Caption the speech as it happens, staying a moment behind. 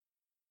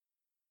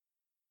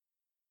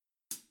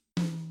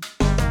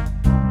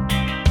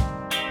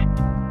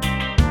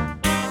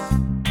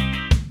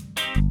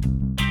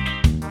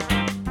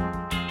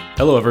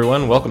Hello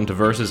everyone, welcome to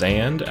Versus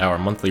And, our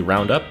monthly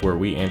roundup where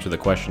we answer the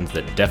questions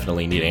that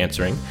definitely need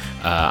answering.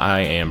 I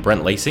am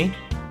Brent Lacey.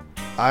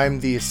 I'm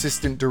the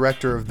assistant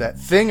director of that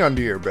thing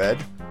under your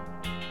bed.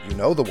 You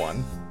know the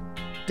one.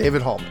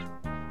 David Hallman.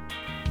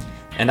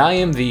 And I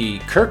am the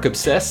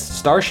Kirk-obsessed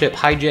starship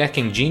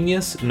hijacking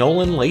genius,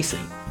 Nolan Lacey.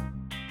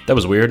 That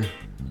was weird.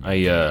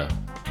 I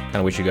kind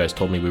of wish you guys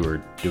told me we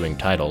were doing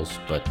titles,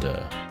 but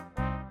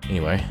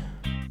anyway.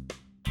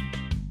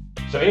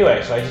 So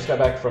I just got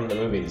back from the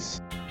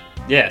movies.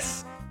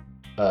 Yes.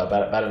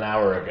 About an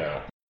hour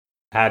ago.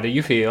 How do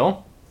you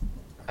feel?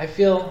 I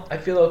feel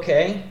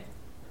okay.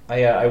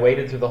 I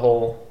waited through the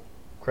whole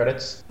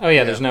credits. Oh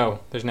yeah, there's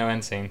no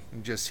end scene.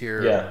 You just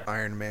hear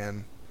Iron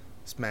Man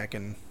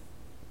smacking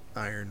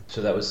iron.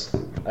 So that was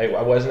I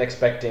wasn't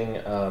expecting.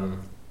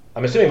 I'm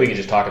assuming we could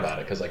just talk about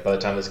it because by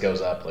the time this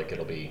goes up,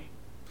 it'll be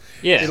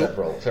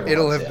several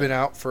it'll months, have been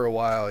out for a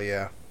while.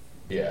 Yeah.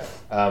 Yeah.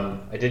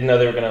 I didn't know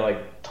they were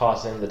gonna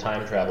toss in the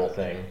time travel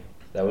thing.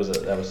 That was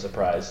a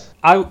surprise.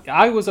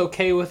 I was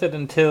okay with it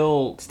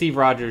until Steve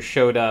Rogers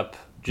showed up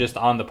just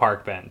on the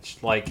park bench.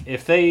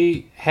 If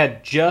they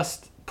had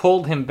just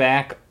pulled him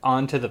back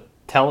onto the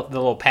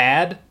little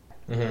pad,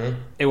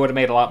 it would have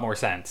made a lot more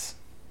sense.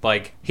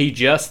 He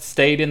just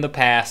stayed in the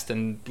past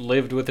and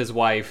lived with his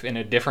wife in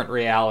a different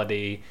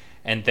reality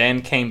and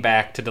then came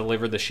back to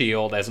deliver the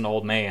shield as an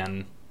old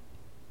man.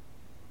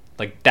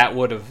 That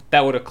would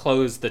have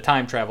closed the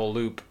time travel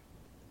loop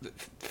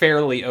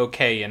fairly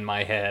okay in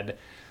my head.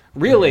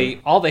 Really,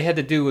 all they had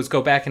to do was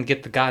go back and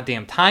get the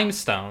goddamn time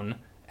stone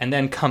and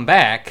then come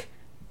back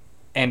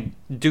and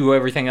do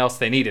everything else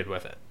they needed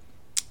with it.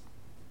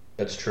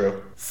 That's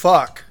true.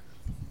 Fuck.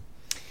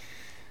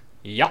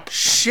 Yup.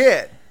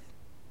 Shit.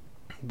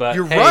 But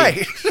you're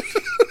right.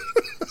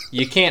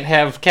 You can't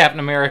have Captain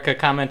America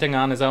commenting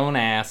on his own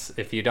ass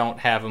if you don't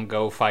have him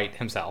go fight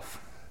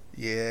himself.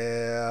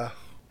 Yeah.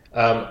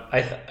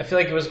 I feel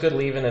like it was good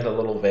leaving it a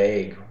little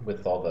vague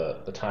with all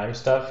the time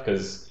stuff,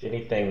 because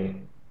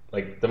anything,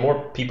 the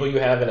more people you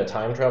have in a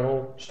time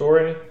travel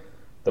story,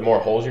 the more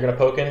holes you're going to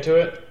poke into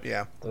it.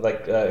 Yeah.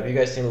 Have you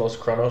guys seen Los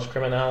Cronos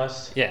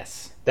Criminales?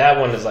 Yes. That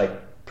one is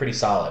pretty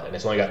solid, and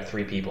it's only got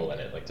 3 people in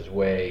it. There's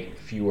way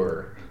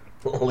fewer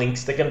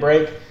links that can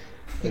break.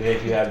 And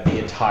if you have the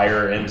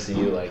entire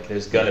MCU,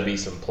 there's going to be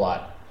some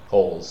plot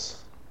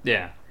holes.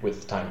 Yeah.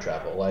 With time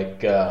travel.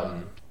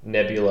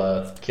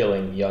 Nebula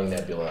killing young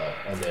Nebula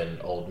and then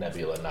old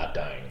Nebula not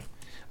dying.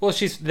 Well,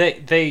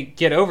 they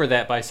get over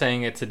that by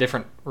saying it's a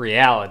different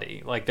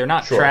reality. They're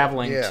not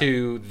traveling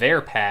to their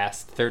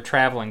past; they're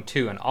traveling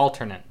to an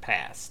alternate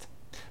past.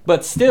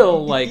 But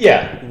still,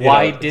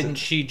 why didn't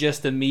she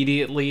just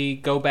immediately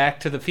go back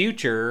to the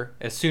future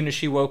as soon as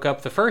she woke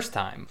up the first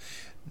time?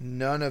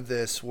 None of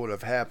this would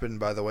have happened,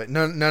 by the way.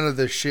 None of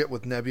this shit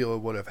with Nebula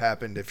would have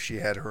happened if she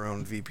had her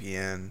own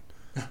VPN.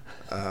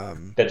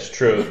 That's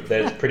true.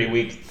 That's pretty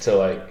weak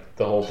to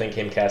the whole thing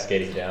came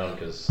cascading down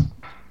because.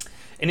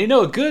 And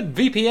a good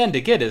VPN to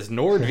get is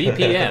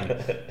NordVPN.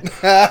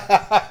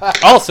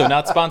 Also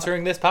not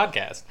sponsoring this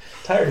podcast.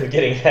 Tired of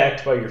getting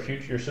hacked by your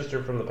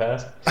sister from the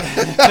past.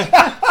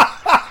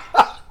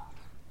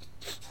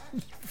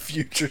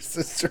 Future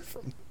sister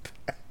from the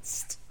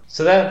past.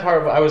 So that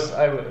part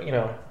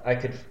I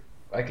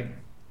could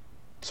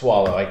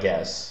swallow, I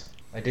guess.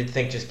 I did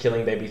think just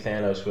killing baby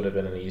Thanos would have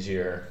been an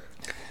easier.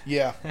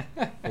 Yeah.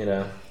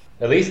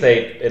 At least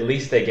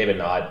they gave a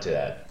nod to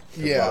that.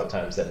 Yeah. A lot of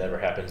times that never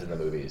happens in the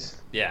movies.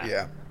 Yeah.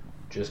 Yeah.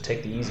 Just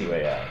take the easy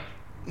way out.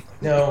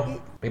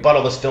 No, we bought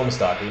all this film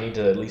stock. We need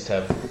to at least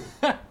have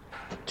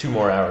 2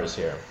 more hours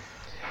here.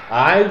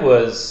 I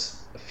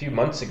was a few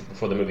months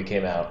before the movie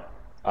came out.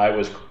 I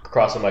was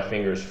crossing my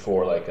fingers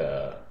for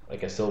a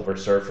Silver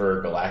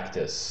Surfer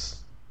Galactus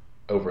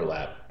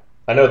overlap.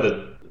 I know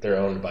that they're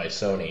owned by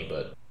Sony,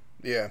 but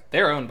yeah,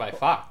 they're owned by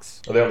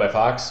Fox. Are they owned by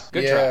Fox?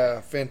 Good try.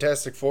 Yeah,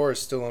 Fantastic Four is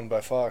still owned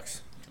by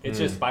Fox. It's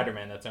just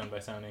Spider-Man that's owned by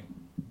Sony.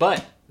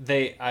 But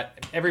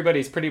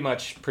everybody's pretty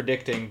much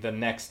predicting the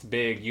next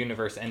big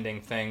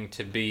universe-ending thing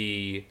to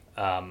be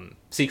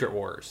Secret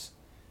Wars.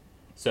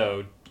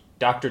 So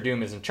Doctor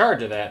Doom is in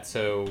charge of that,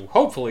 so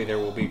hopefully there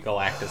will be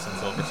Galactus and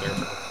Silver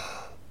Surfer.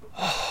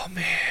 Oh,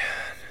 man.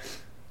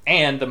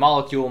 And the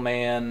Molecule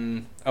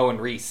Man, Owen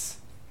Reese.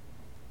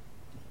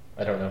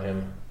 I don't know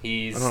him.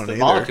 He's the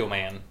Molecule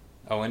Man,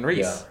 Owen Reese.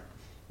 Yeah.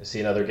 Is he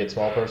another Get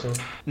Small person?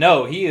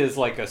 No, he is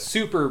a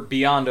super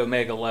beyond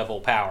Omega level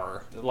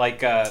power.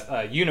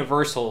 A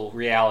universal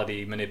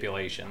reality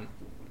manipulation.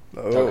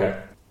 Oh.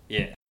 Okay.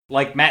 Yeah.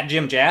 Matt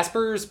Jim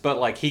Jaspers,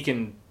 but he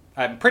can...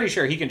 I'm pretty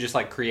sure he can just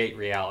create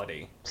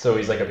reality. So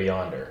he's a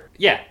Beyonder.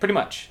 Yeah, pretty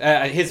much.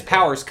 His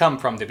powers come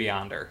from the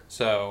Beyonder,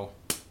 so...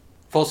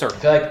 Full circle. I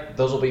feel like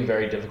those will be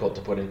very difficult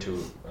to put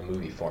into a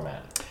movie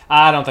format.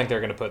 I don't think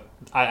they're going to put...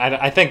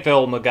 I think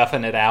they'll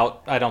MacGuffin it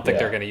out. I don't think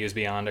they're going to use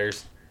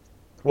Beyonders.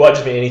 Well, I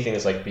just mean anything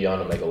that's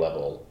beyond Omega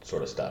level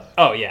sort of stuff.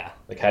 Oh, yeah.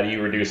 How do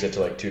you reduce it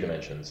to 2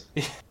 dimensions?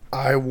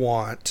 I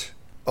want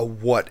a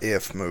what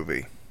if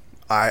movie.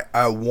 I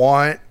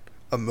want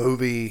a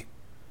movie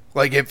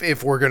Like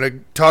if we're gonna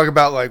talk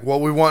about like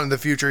what we want in the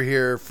future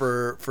here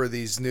for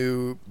these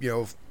new,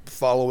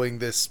 following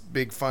this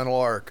big final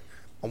arc,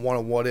 I want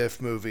a what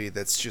if movie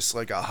that's just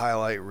like a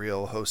highlight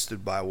reel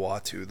hosted by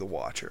Uatu the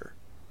Watcher.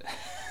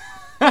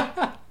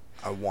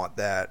 I want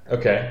that.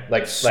 Okay,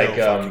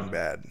 Fucking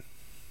bad.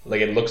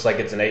 Like it looks like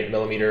it's an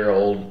 8mm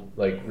old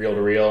like reel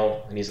to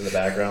reel, and he's in the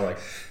background like,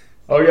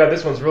 oh yeah,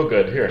 this one's real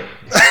good here.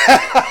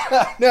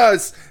 No,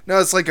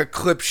 it's like a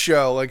clip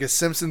show, like a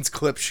Simpsons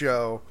clip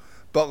show,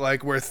 but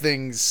like where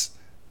things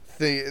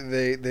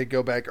they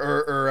go back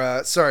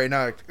or sorry,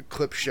 not a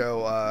clip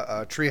show,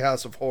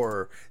 Treehouse of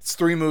Horror. It's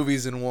 3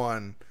 movies in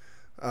one.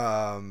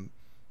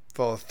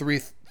 Follow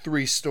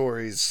three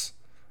stories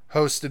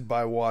hosted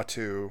by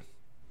Uatu.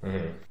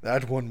 Mm-hmm.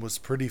 That one was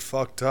pretty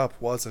fucked up,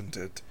 wasn't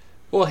it?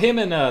 Well, him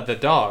and the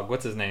dog,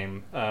 what's his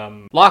name?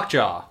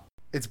 Lockjaw.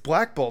 It's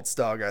Black Bolt's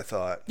dog, I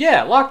thought.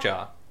 Yeah,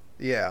 Lockjaw.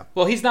 Yeah.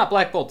 Well, he's not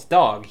Black Bolt's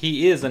dog.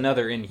 He is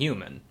another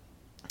Inhuman.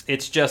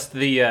 It's just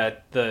the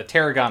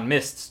Tarragon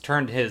Mists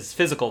turned his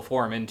physical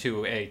form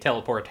into a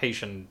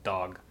teleportation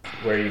dog.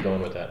 Where are you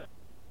going with that?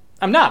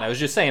 I'm not. I was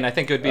just saying I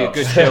think it would be a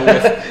good show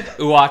with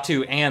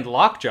Uatu and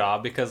Lockjaw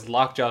because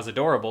Lockjaw's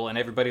adorable and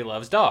everybody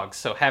loves dogs.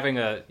 So having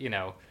a,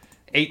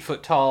 8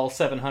 foot tall,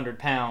 700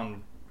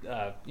 pound,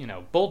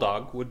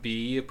 bulldog would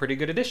be a pretty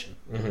good addition.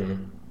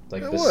 Mm-hmm.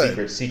 Like it the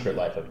would. secret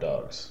life of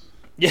dogs.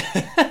 Yeah.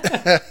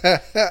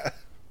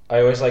 I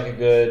always like a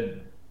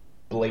good,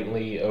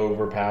 blatantly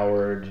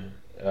overpowered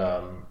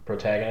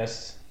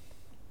protagonist.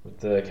 With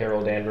the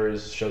Carol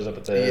Danvers shows up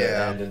at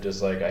the end and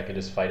just like I can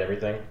just fight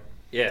everything.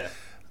 Yeah.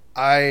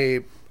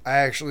 I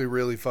actually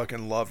really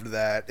fucking loved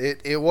that.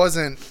 It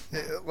wasn't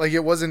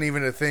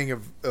even a thing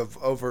of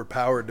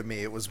overpowered to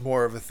me. It was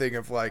more of a thing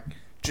of like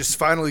just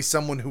finally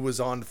someone who was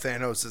on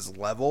Thanos'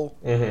 level.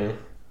 Mm-hmm.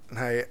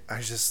 And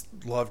I just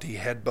loved he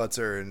headbutts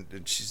her and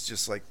she's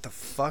just like the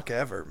fuck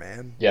ever,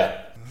 man.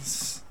 Yeah.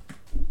 It's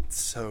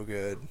so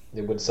good.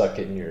 It would suck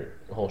getting your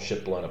whole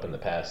ship blown up in the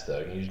past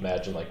though. Can you just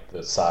imagine like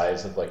the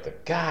size of like the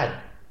god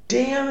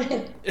damn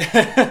it.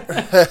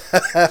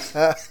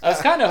 I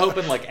was kind of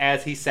hoping, like,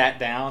 as he sat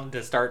down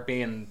to start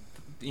being,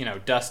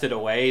 dusted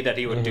away, that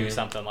he would do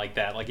something like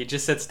that. Like, he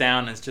just sits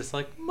down and it's just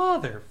like,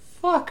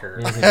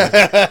 motherfucker.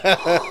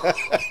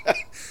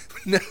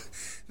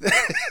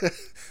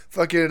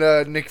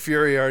 Fucking Nick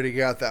Fury already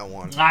got that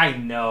one. I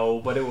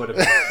know, but it would have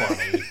been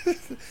funny.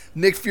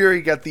 Nick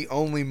Fury got the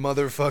only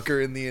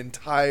motherfucker in the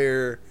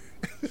entire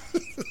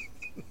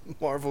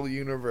Marvel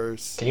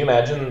universe. Can you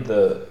imagine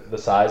the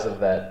size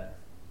of that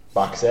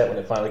box set when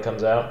it finally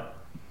comes out?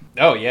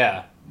 Oh,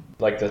 yeah.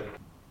 Like the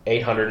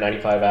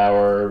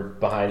 895-hour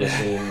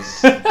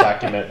behind-the-scenes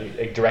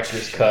documentary,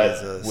 director's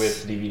cut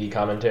with DVD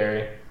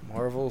commentary.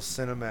 Marvel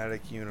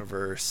Cinematic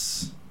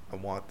Universe. I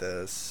want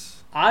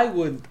this. I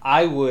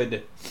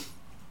would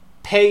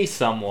pay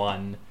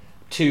someone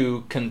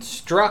to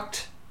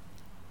construct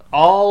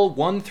all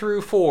 1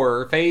 through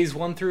 4, phase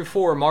 1 through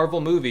 4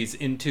 Marvel movies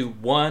into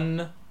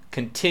one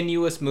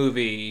continuous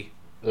movie.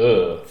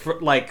 Ugh.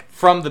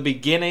 From the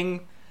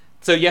beginning.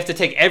 So you have to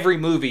take every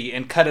movie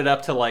and cut it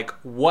up to, like,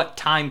 what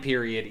time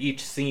period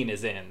each scene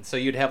is in. So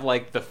you'd have,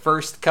 like, the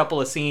first couple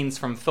of scenes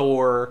from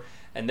Thor,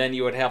 and then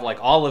you would have, like,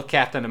 all of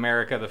Captain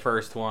America, the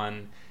first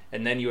one,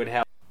 and then you would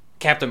have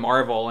Captain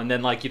Marvel, and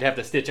then, like, you'd have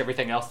to stitch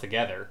everything else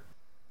together.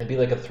 It'd be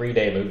like a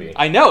 3-day movie.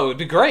 I know, it'd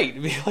be great.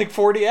 It'd be, like,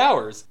 40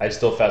 hours. I'd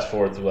still fast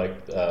forward through,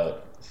 like,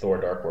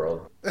 Thor Dark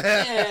World.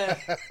 Yeah.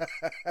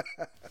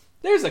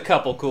 There's a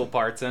couple cool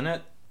parts in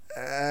it.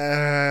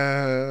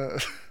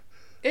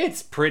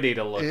 It's pretty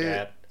to look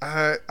at.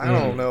 I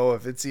don't know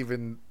if it's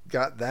even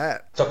got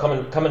that. So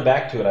coming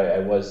back to it, I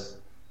was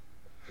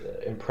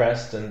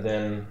impressed and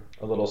then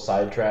a little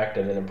sidetracked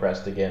and then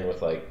impressed again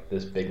with like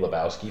this Big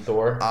Lebowski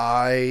Thor.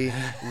 I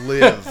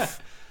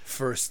live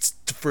for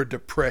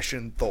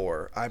Depression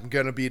Thor. I'm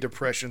gonna be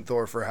Depression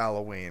Thor for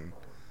Halloween.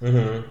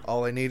 Mm-hmm.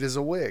 All I need is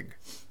a wig.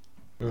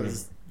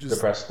 Just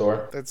Depressed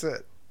Thor. That's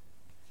it.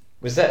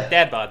 Was that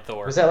Dad bod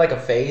Thor? Was that like a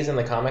phase in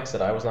the comics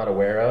that I was not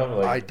aware of?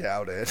 Like, I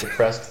doubt it.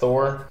 Depressed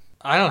Thor.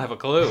 I don't have a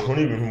clue. I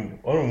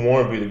don't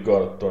want to be the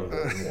god of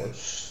thunder anymore.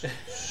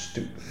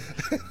 Stupid.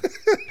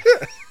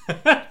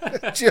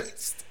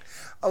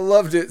 I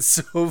loved it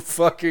so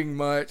fucking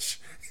much.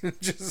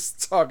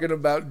 Just talking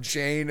about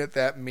Jane at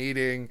that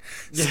meeting.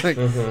 It's like,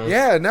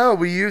 yeah, no,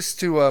 we used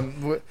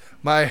to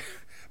my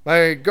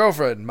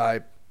girlfriend,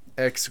 my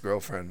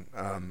ex-girlfriend,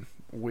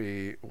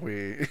 we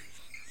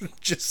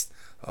just,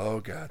 oh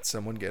god,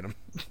 someone get him.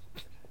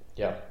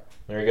 Yeah,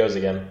 there he goes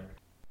again.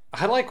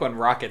 I like when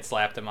Rocket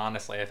slapped him,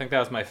 honestly. I think that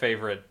was my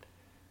favorite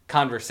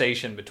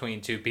conversation between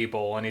two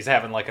people when he's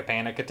having like a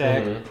panic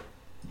attack. Mm-hmm.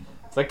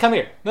 It's like, come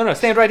here. No,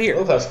 stand right here.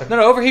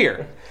 No, over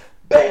here.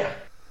 Bam!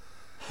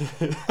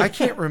 I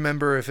can't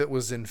remember if it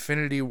was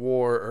Infinity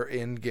War or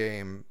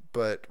Endgame,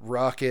 but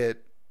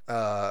Rocket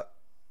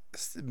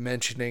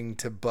mentioning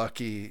to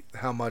Bucky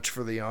how much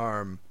for the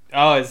arm.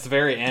 Oh, it's the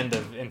very end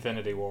of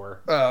Infinity War.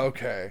 Oh,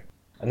 okay.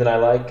 And then I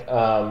like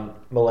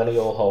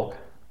Millennial Hulk.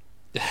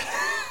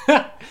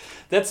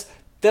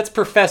 That's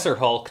Professor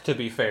Hulk, to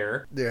be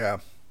fair. Yeah.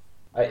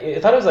 I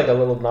thought it was like a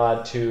little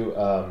nod to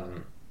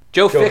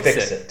Joe Joe Fixit.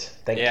 Fixit.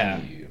 Thank Yeah.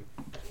 you.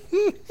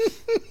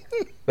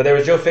 But there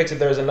was Joe Fixit.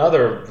 There was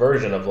another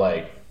version of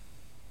like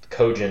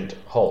Cogent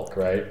Hulk,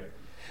 right?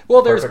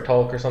 Well, there's Perfect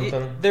Hulk or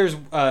something. There's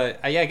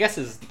I guess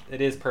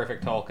it is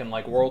Perfect Hulk and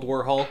like World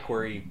War Hulk,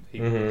 where he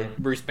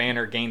Bruce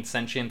Banner gained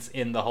sentience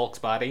in the Hulk's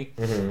body.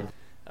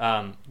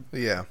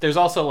 Yeah. There's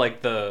also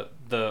like the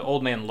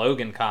Old Man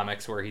Logan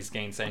comics where he's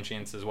gained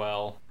sentience as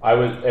well. I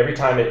would every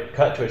time it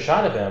cut to a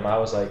shot of him, I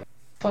was like,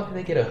 "Fuck, did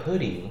they get a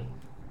hoodie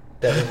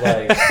that was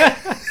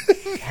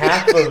like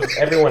half of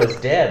everyone is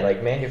dead?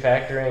 Like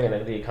manufacturing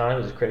and the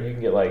economy is crazy. You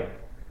can get like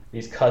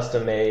these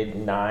custom made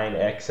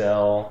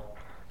 9XL."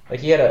 Like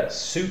he had a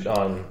suit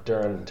on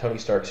during Tony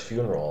Stark's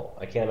funeral.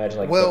 I can't imagine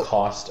like the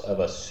cost of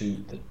a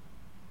suit.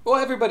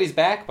 Well, everybody's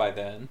back by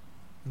then.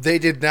 They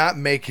did not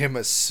make him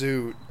a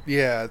suit.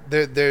 Yeah,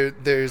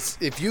 there's.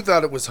 If you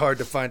thought it was hard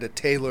to find a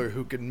tailor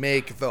who could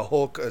make the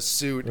Hulk a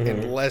suit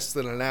in less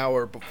than an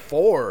hour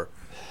before,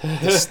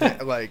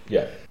 like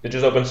yeah, it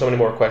just opened so many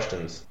more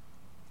questions.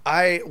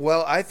 I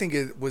think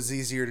it was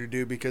easier to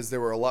do because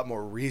there were a lot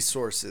more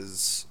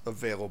resources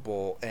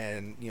available,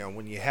 and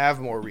when you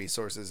have more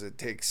resources, it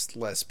takes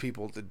less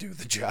people to do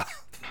the job.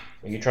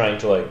 Are you trying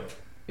to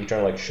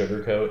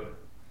sugarcoat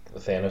the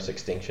Thanos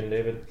extinction,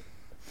 David?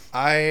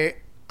 I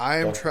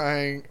am Don't-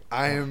 trying.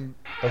 I am.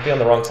 Don't be on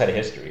the wrong side of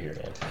history here,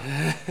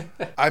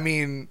 man. I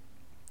mean,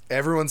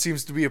 everyone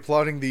seems to be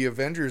applauding the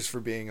Avengers for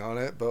being on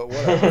it, but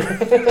whatever.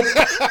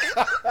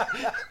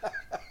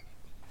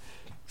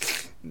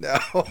 No.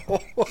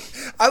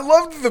 I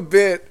loved the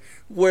bit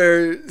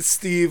where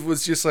Steve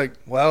was just like,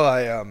 well,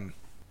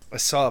 I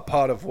saw a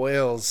pot of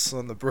whales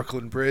on the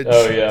Brooklyn Bridge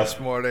this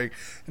morning.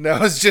 And I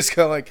was just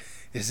kind of like,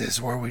 is this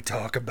where we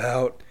talk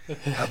about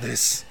how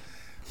this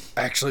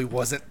actually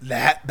wasn't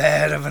that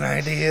bad of an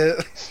idea?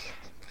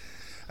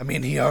 I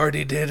mean, he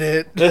already did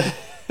it.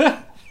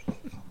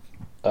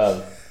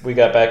 We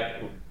got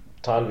back,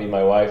 Tanvi,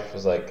 my wife,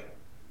 was like,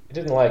 I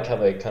didn't like how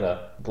they kind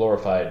of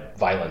glorified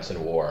violence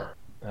and war.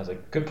 I was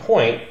like, good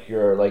point.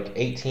 You're like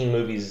 18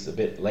 movies a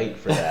bit late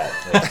for that.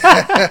 Like,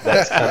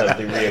 that's kind of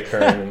the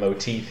reoccurring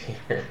motif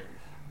here.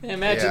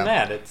 Imagine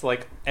that. It's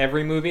like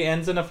every movie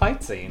ends in a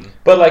fight scene.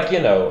 But like,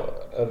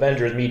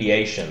 Avengers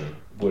Mediation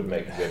would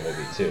make a good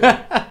movie too.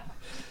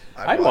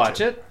 I'd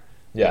watch it.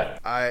 Yeah.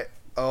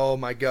 Oh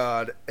my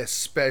God.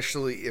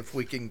 Especially if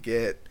we can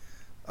get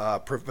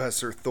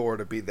Professor Thor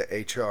to be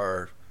the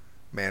HR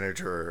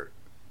manager.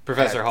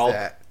 Professor Hulk.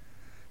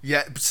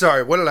 Yeah,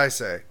 sorry, what did I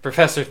say?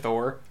 Professor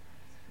Thor.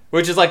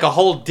 Which is like a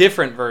whole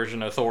different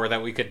version of Thor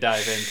that we could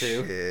dive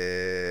into.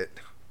 Shit.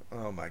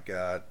 Oh my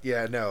God.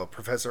 Yeah, no,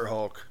 Professor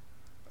Hulk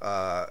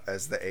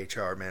as the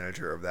HR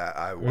manager of that.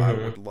 I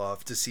would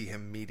love to see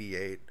him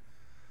mediate.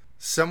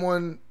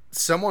 Someone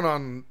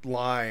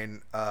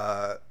online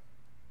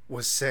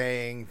was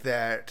saying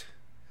that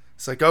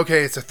it's like,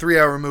 okay, it's a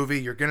 3-hour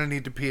movie. You're going to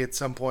need to pee at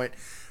some point.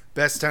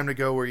 Best time to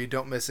go where you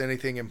don't miss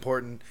anything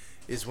important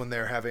is when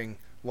they're having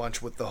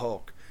lunch with the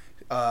Hulk.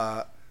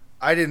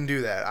 I didn't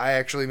do that. I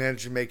actually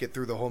managed to make it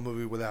through the whole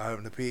movie without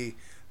having to pee.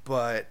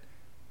 But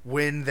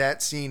when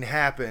that scene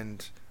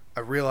happened,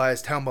 I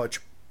realized how much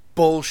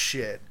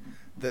bullshit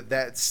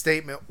that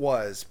statement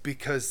was,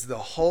 because the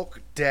Hulk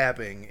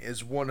dabbing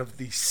is one of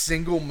the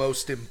single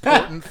most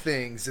important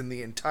things in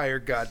the entire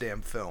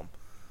goddamn film.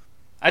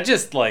 I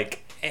just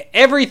like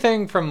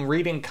everything from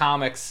reading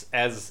comics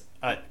as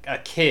a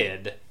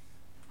kid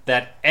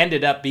that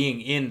ended up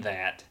being in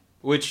that,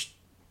 which,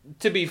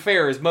 to be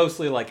fair, is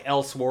mostly like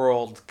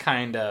Elseworld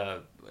kind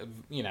of,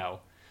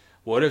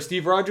 what if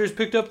Steve Rogers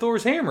picked up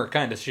Thor's hammer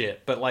kind of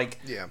shit. But like,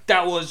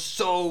 that was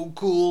so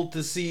cool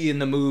to see in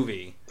the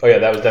movie. Oh yeah,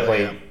 that was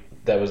definitely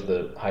that was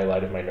the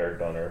highlight of my nerd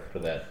boner for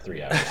that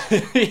 3 hours.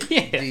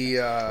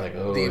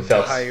 The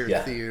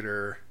entire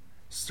theater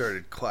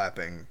started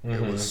clapping.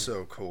 It was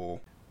so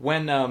cool.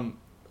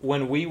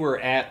 When we were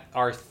at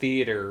our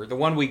theater, the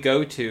one we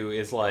go to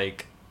is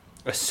like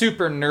a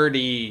super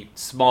nerdy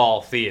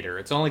small theater.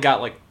 It's only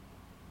got like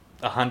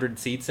 100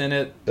 seats in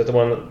it. Is that the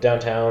one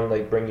downtown?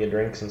 They bring you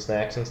drinks and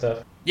snacks and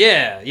stuff.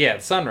 Yeah,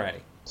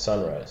 Sunray.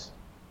 Sunrise.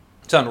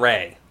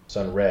 Sunray.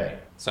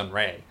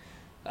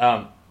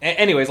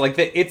 Anyways, like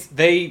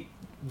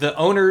the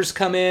owners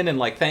come in and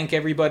like thank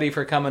everybody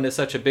for coming to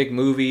such a big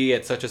movie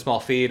at such a small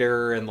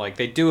theater, and like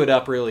they do it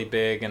up really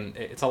big, and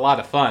it's a lot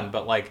of fun.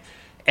 But like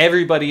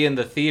everybody in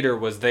the theater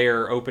was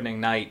there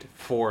opening night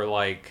for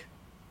like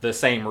the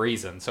same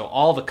reason, so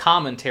all the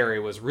commentary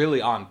was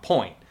really on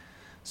point.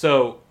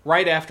 So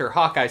right after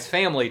Hawkeye's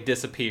family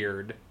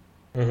disappeared,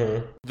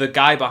 the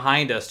guy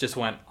behind us just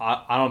went,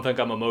 I don't think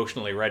I'm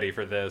emotionally ready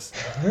for this.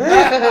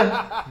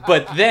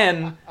 But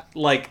then,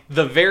 like,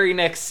 the very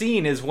next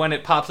scene is when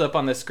it pops up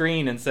on the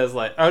screen and says,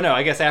 like, oh no,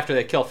 I guess after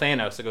they kill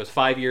Thanos, it goes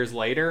 5 years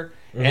later.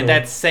 And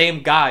that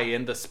same guy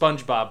in the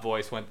SpongeBob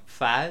voice went,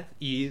 5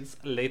 years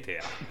later.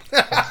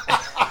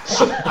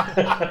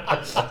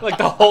 Like,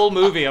 the whole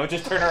movie, I would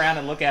just turn around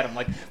and look at him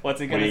like, what's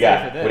he going to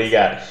say for this? What do you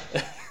got?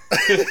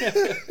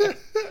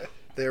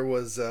 There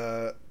was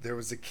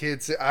a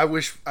kid. I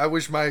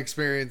wish my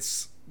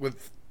experience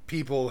with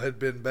people had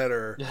been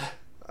better,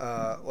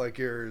 like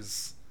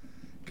yours,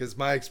 because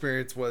my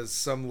experience was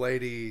some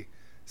lady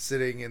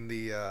sitting in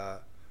the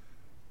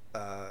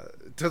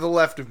to the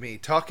left of me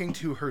talking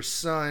to her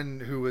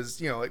son, who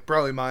was like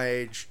probably my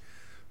age,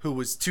 who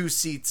was 2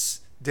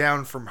 seats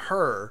down from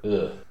her.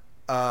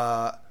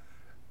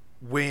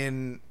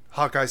 When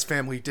Hawkeye's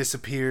family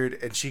disappeared,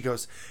 and she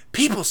goes,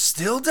 "People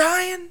still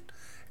dying?"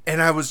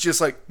 And I was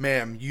just like,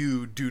 "Ma'am,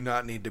 you do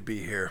not need to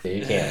be here.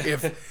 You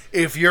can't.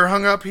 If you're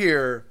hung up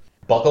here,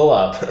 Buckle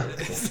up.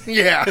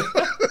 yeah."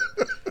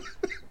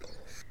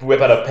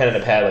 Whip out a pen and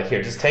a pad, like,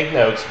 here, just take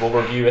notes. We'll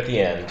review at the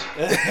end.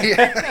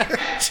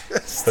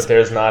 But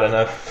there's not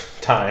enough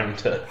time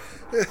to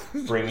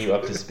bring you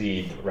up to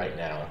speed right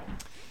now.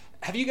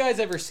 Have you guys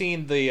ever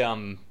seen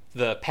the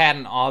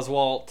Patton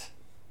Oswalt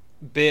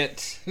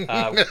bit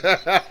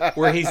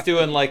where he's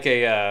doing like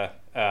a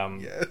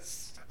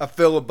Yes, a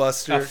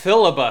filibuster. a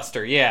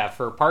filibuster? Yeah,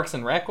 for Parks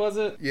and Rec, was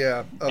it?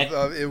 Yeah,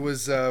 it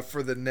was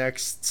for the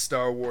next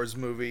Star Wars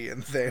movie,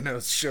 and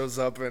Thanos shows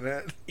up in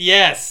it.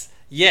 Yes.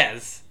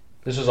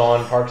 This was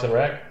on Parks and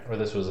Rec, or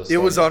this was a It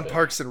was on bit?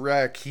 Parks and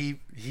Rec. He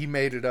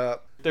made it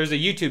up. There's a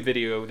YouTube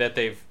video that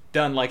they've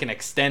done like an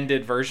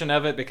extended version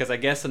of it, because I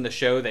guess in the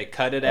show they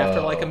cut it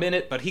after like a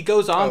minute, but he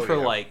goes on for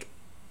like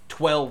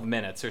 12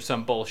 minutes or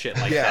some bullshit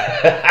like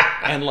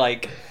that. And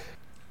like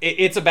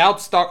it's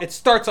about it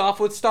starts off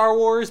with Star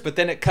Wars, but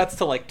then it cuts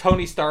to like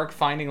Tony Stark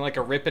finding like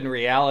a rip in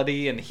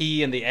reality, and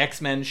he and the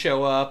X-Men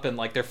show up, and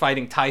like they're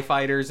fighting TIE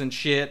fighters and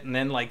shit, and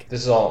then like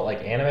This is all,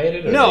 like,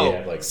 animated? Or No. do you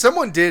have, like...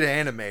 Someone did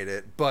animate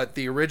it, but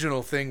the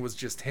original thing was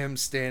just him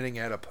standing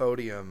at a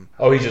podium.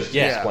 Oh, he's just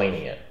Yeah.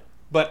 explaining it.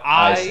 But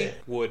I see. I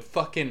would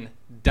fucking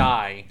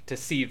die to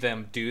see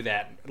them do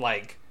that,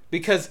 like,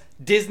 because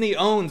Disney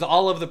owns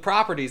all of the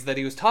properties that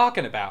he was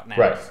talking about now.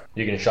 Right.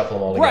 You can shuffle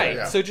them all together. Right.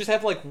 Yeah. So just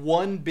have like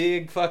one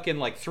big fucking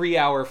like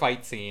 3-hour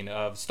fight scene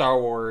of Star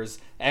Wars,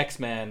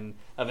 X-Men,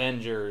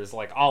 Avengers,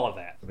 like all of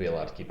that. It'd be a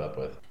lot to keep up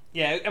with.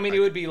 Yeah, I mean it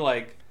would be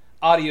like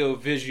audio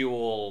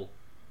visual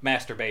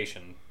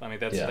masturbation. I mean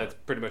that's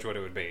pretty much what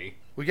it would be.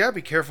 We gotta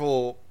be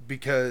careful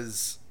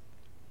because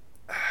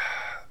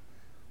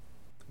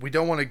we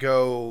don't want to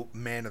go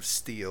Man of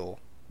Steel,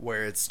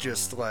 where it's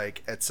just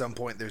like at some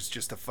point there's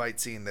just a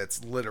fight scene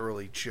that's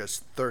literally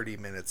just 30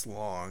 minutes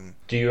long.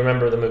 Do you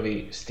remember the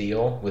movie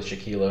Steel with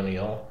Shaquille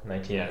O'Neal,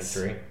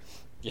 1993?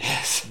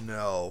 Yes.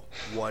 No,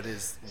 what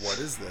is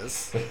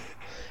this?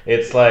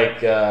 It's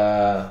like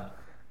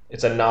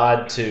it's a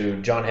nod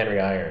to John Henry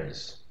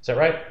Irons. Is that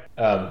right?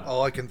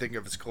 All I can think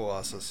of is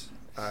Colossus,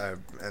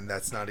 and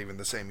that's not even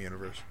the same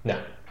universe.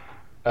 No.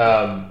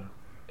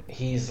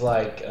 He's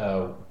like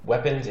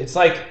weapons. It's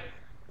like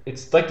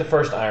the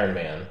first Iron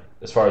Man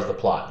as far as the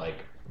plot. Like,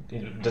 he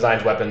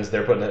designs weapons.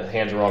 They're putting in the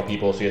hands of the wrong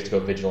people, so he has to go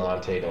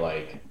vigilante to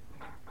like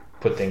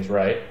put things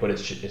right. But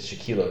it's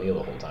Shaquille O'Neal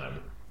the whole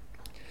time.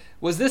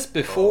 Was this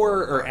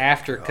before or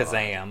after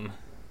Kazam?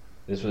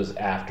 This was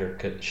after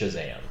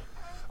Shazam.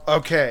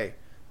 Okay,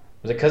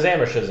 Was it Kazam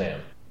or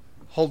Shazam?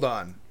 hold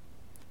on,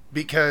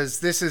 because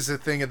this is a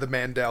thing of the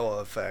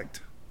Mandela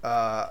effect.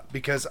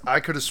 Because I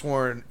could have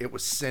sworn it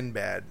was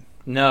Sinbad.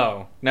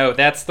 No,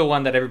 that's the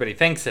one that everybody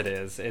thinks it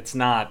is. It's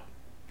not.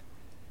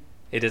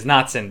 It is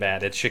not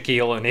Sinbad. It's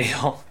Shaquille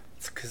O'Neal.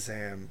 It's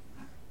Kazam.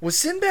 Was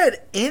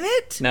Sinbad in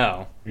it?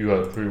 No. You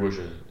have 3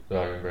 wishes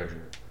that I can grant you.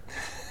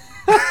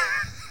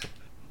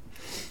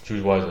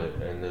 Choose wisely,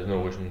 and there's no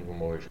wishing for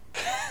more wishes.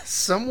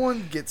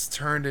 Someone gets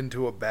turned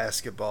into a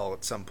basketball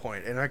at some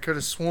point, and I could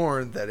have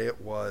sworn that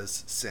it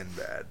was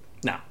Sinbad.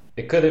 No.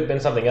 It could have been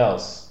something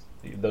else.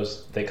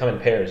 They come in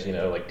pairs,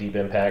 like Deep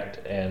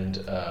Impact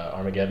and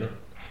Armageddon.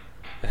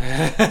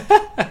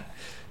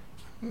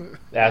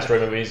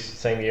 Asteroid movies,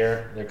 same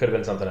year. There could have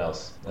been something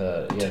else.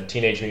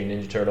 Teenage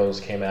Mutant Ninja Turtles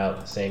came out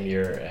the same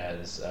year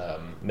as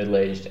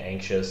middle-aged,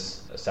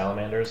 anxious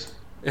salamanders.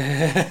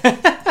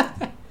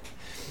 And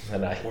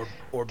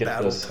Or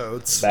get those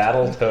Battletoads.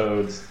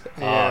 Battletoads.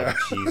 Yeah. Oh,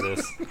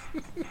 Jesus.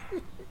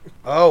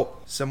 Oh,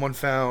 someone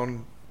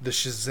found the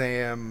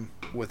Shazam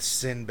with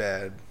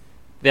Sinbad.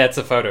 That's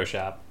a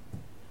Photoshop.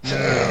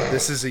 No,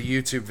 this is a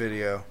YouTube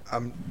video.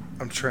 I'm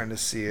trying to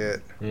see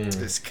it.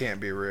 This can't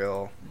be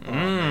real.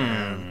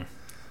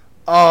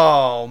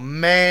 Oh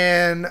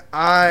man,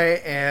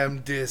 I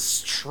am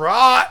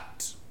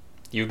distraught.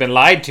 You've been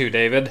lied to,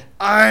 David.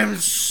 I'm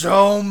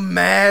so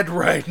mad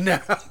right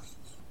now.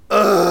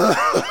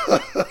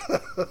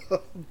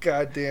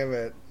 God damn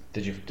it.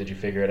 Did you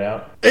figure it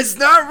out? It's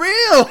not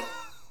real.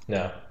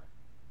 No.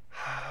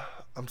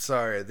 I'm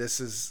sorry. This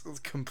is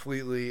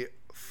completely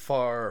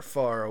far,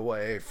 far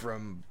away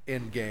from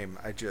Endgame.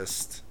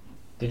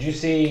 Did you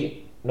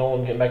see,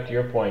 Nolan, getting back to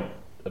your point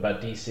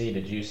about DC,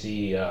 did you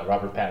see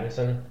Robert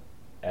Pattinson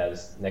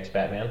as next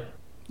Batman?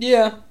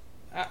 Yeah.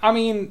 I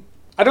mean,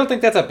 I don't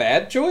think that's a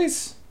bad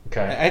choice.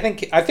 Okay.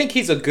 I think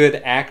he's a good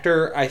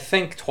actor. I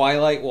think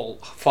Twilight will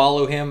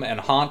follow him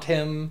and haunt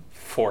him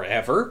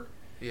forever.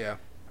 Yeah.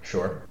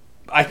 Sure.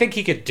 I think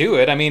he could do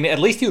it. I mean, at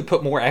least he would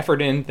put more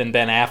effort in than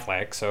Ben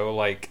Affleck. So,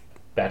 like,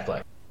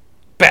 Batfleck.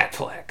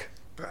 Batfleck.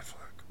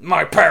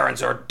 My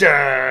parents are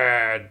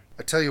dead.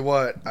 I tell you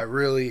what, I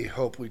really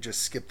hope we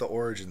just skip the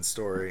origin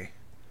story.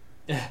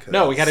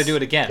 No, we got to do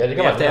it again. Yeah, We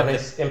come have on, to have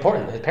it's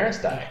important. His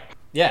parents die.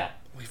 Yeah.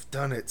 We've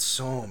done it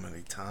so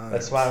many times.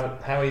 That's why.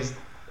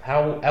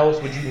 How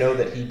else would you know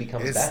that he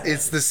becomes Batman?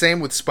 It's the same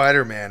with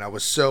Spider-Man. I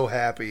was so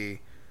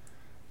happy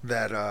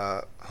that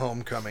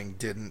Homecoming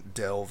didn't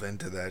delve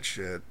into that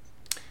shit.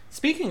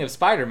 Speaking of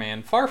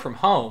Spider-Man, Far From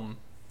Home,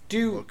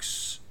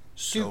 Looks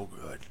so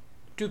good.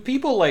 do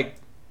people like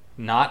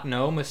not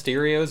know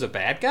Mysterio's a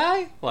bad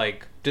guy?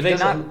 Like, do they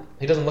not?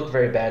 He doesn't look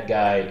very bad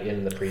guy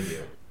in the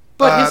preview.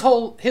 But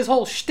his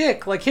whole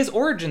shtick, like his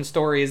origin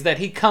story, is that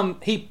he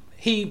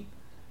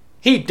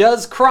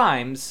does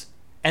crimes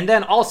and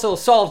then also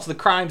solves the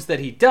crimes that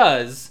he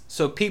does,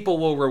 so people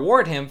will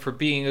reward him for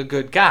being a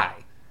good guy.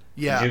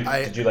 Yeah,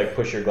 Did you like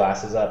push your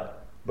glasses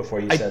up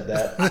before you said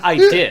that? I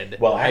did.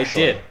 Well,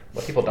 actually, I did.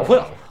 What people don't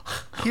Well, know.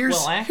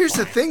 Here's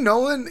the thing,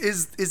 Nolan,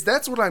 is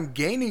that's what I'm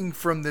gaining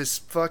from this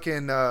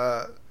fucking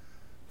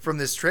from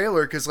this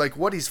trailer, because like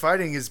what he's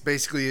fighting is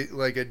basically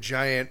like a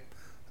giant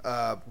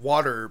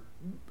water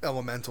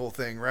elemental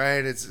thing,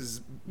 right?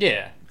 It's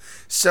Yeah.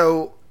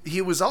 so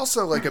he was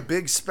also like a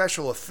big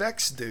special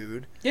effects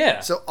dude.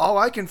 Yeah. So all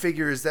I can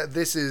figure is that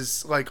this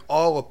is like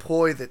all a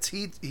ploy that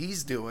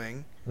he's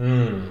doing.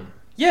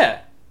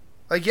 Yeah.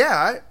 Like,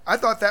 yeah, I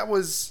thought that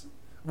was...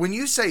 When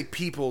you say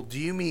people, do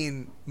you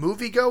mean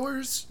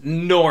moviegoers?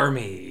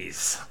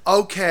 Normies.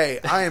 Okay,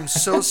 I am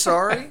so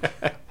sorry.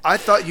 I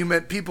thought you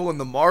meant people in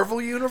the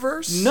Marvel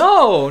universe.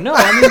 No,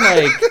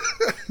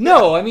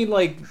 I mean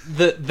like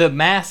the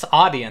mass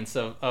audience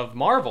of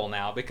Marvel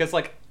now, because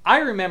like I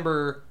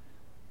remember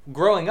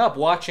growing up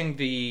watching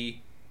the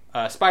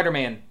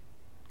Spider-Man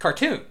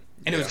cartoon,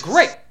 and it was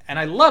great, and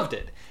I loved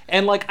it.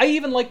 And like I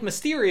even liked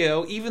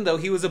Mysterio, even though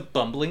he was a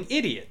bumbling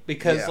idiot,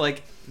 because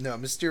like no,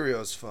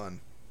 Mysterio's fun.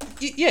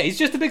 Yeah, he's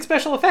just a big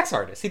special effects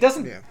artist. He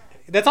doesn't. Yeah.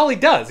 That's all he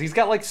does. He's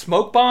got like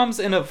smoke bombs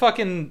and a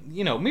fucking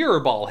mirror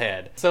ball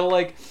head. So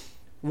like,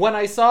 when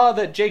I saw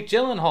that Jake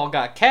Gyllenhaal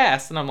got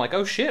cast, and I'm like,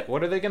 oh shit,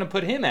 what are they gonna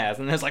put him as?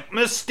 And it's like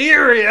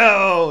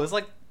Mysterio. It's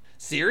like,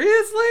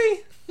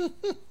 seriously?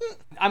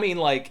 I mean,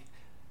 like,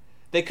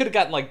 they could have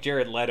gotten like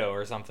Jared Leto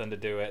or something to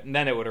do it, and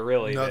then it would have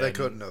really. No, been... they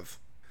couldn't have.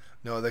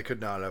 No, they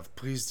could not have.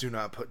 Please do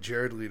not put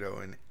Jared Leto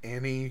in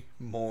any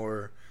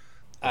more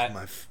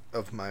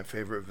of my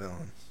favorite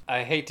villains.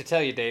 I hate to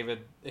tell you, David,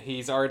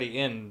 he's already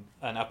in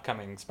an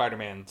upcoming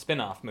Spider-Man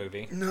spin-off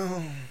movie.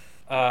 No.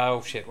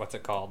 Oh shit, what's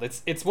it called?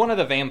 It's one of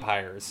the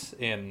vampires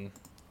in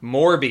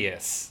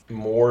Morbius.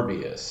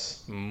 Morbius.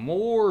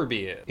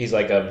 He's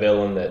like a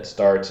villain that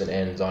starts and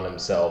ends on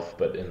himself,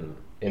 but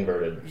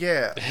inverted.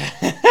 Yeah.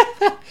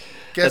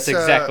 That's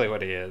exactly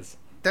what he is.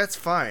 That's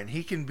fine.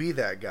 He can be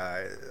that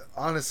guy.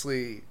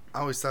 Honestly, I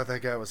always thought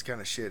that guy was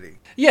kind of shitty.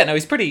 Yeah, no,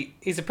 he's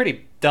a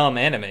pretty dumb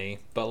enemy,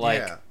 but like...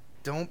 Yeah.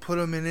 Don't put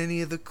him in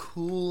any of the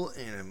cool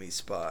enemy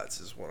spots,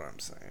 is what I'm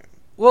saying.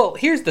 Well,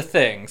 here's the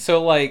thing.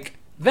 So, like,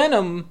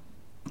 Venom...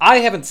 I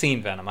haven't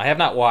seen Venom. I have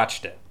not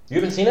watched it. You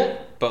haven't seen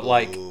it? But,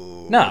 like,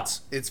 Ooh, no.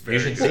 It's very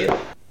You should good. see it.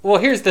 Well,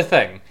 here's the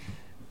thing.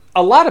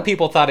 A lot of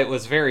people thought it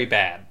was very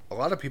bad. A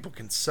lot of people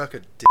can suck a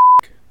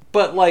dick.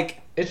 But,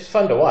 like... It's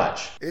fun to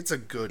watch. It's a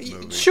good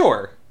movie.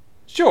 Sure.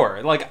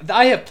 Like,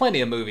 I have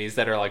plenty of movies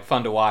that are, like,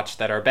 fun to watch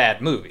that are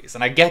bad movies,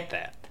 and I get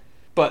that.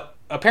 But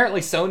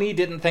apparently Sony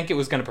didn't think it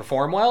was going to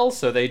perform well,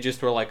 so they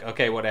just were like,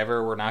 okay,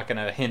 whatever, we're not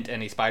going to hint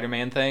any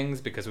Spider-Man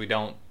things because we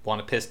don't want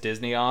to piss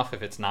Disney off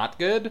if it's not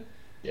good.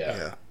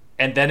 Yeah.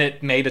 And then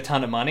it made a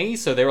ton of money,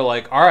 so they were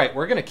like, all right,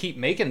 we're going to keep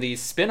making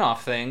these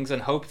spin-off things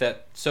and hope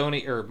that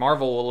Sony or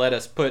Marvel will let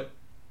us put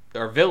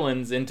our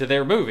villains into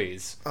their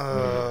movies.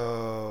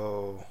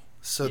 Oh...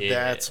 So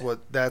Yeah.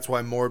 that's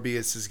why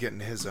Morbius is getting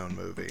his own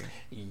movie.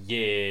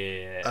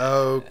 Yeah.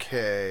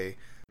 Okay.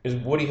 Is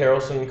Woody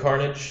Harrelson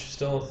Carnage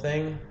still a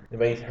thing?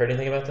 Anybody heard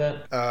anything about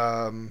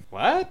that?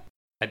 What?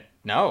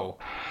 No.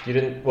 You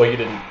didn't. Well, you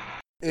didn't.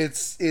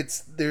 It's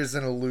there's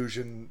an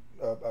allusion,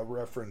 a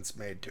reference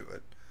made to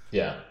it.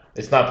 Yeah,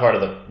 it's not part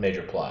of the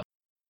major plot.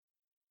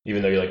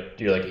 Even though you're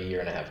like a year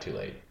and a half too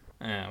late.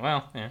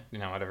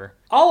 Whatever.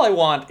 All I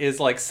want is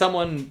like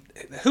someone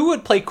who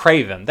would play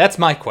Kraven. That's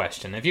my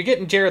question. If you're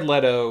getting Jared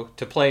Leto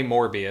to play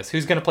Morbius,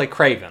 who's going to play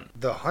Kraven?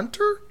 The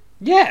Hunter?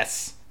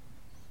 Yes.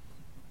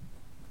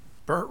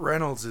 Burt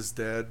Reynolds is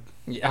dead.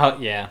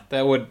 Yeah,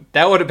 that would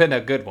have been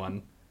a good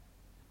one.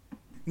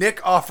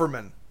 Nick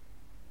Offerman.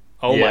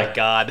 Oh Yeah. my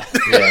god.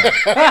 Yeah.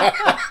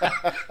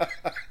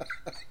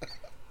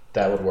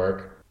 That would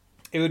work.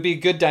 It would be a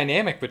good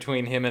dynamic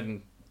between him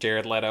and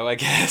Jared Leto, I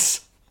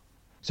guess.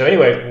 So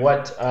anyway,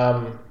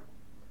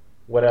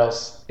 what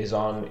else is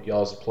on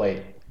y'all's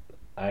plate?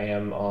 I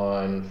am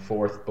on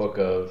 4th book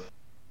of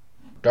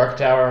Dark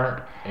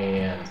Tower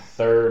and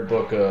 3rd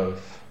book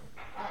of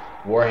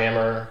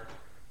Warhammer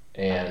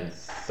and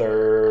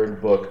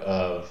 3rd book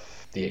of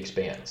The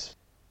Expanse.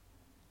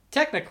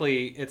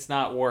 Technically, it's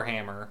not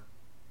Warhammer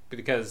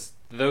because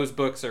those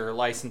books are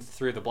licensed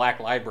through the Black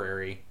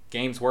Library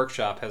Games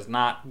Workshop has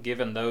not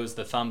given those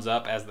the thumbs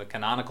up as the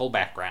canonical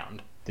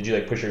background. Did you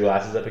like push your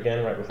glasses up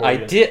again right before? I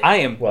did.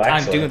 I'm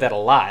doing that a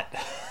lot.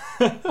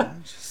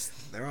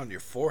 They're on your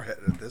forehead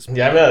at this point.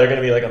 Yeah, I know they're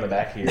gonna be like on the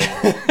back here.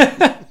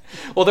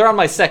 Well, they're on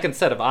my second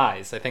set of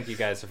eyes. I think you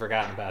guys have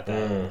forgotten about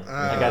that.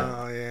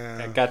 Yeah.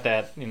 I got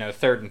that,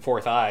 third and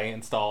fourth eye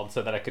installed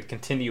so that I could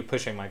continue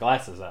pushing my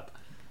glasses up.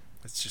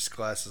 It's just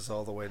glasses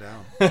all the way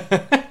down.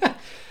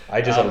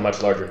 I just have a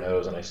much larger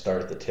nose, and I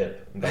start at the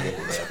tip and then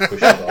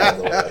push it all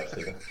the way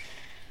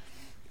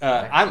up.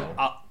 I'm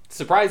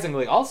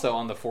surprisingly also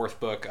on the fourth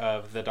book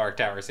of the Dark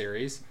Tower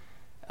series.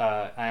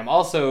 I am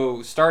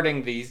also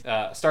starting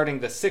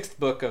the sixth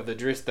book of the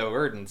Drizzt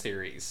Do'Urden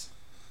series.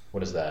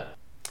 What is that?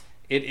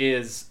 It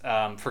is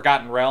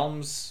Forgotten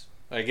Realms,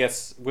 I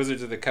guess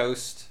Wizards of the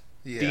Coast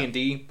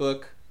D&D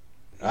book.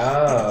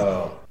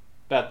 Oh.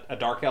 About a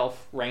dark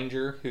elf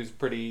ranger who's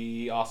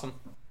pretty awesome.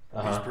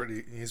 Uh-huh.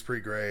 He's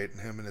pretty great.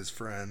 Him and his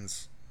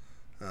friends.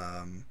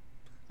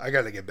 I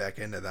got to get back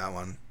into that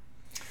one.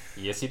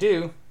 Yes, you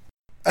do.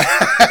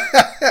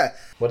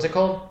 What's it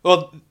called?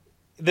 Well,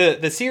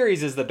 the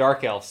series is the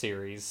Dark Elf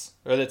series,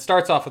 or it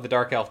starts off with the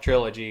Dark Elf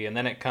trilogy, and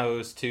then it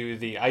goes to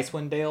the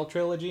Icewind Dale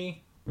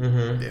trilogy.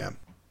 Mm-hmm. Yeah.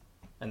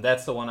 And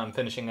that's the one I'm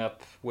finishing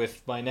up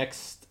with my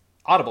next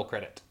Audible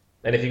credit.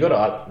 And if you go to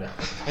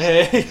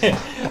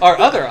Our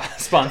other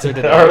sponsor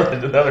today.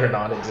 Another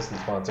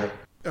non-existent sponsor.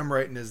 I'm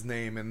writing his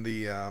name in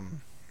the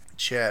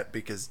chat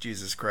because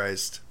Jesus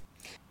Christ.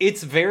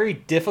 It's very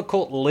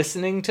difficult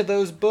listening to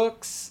those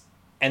books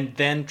and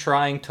then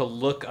trying to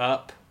look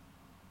up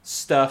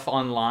stuff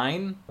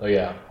online. Oh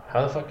yeah,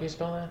 how the fuck do you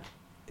spell that?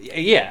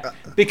 Yeah,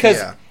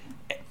 because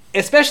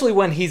especially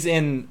when he's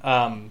in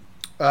Menzo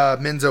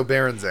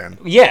Berenzan.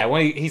 Yeah,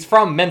 when he's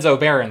from Menzo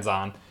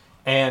Berenzan,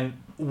 and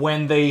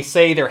when they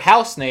say their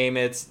house name,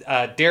 it's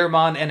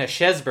Dermon and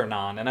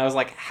Ashesbernon, and I was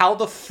like, how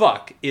the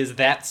fuck is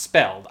that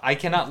spelled? I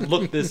cannot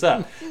look this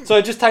up. So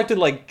I just typed in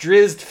like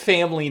Drizzt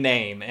family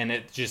name, and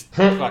it just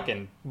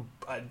fucking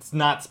it's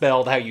not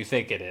spelled how you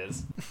think it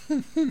is.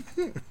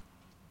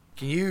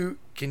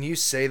 Can you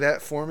say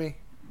that for me?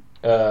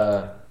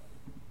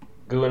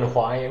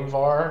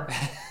 Guinhuayanvar.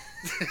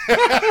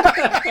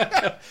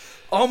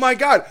 Oh my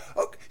god.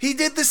 Oh, he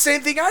did the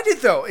same thing I did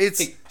though.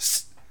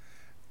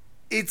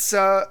 It's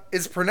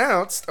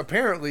pronounced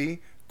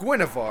apparently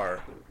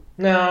Guinevere.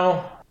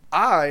 No.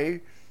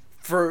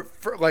 For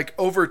like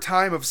over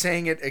time of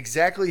saying it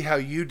exactly how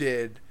you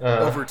did,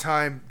 over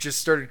time just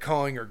started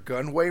calling her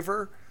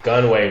Gunwaver.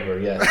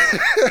 Gunwaver, yes.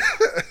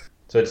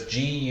 So it's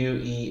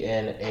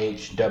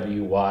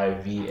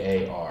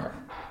Guenhwyvar.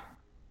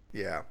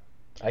 Yeah.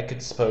 I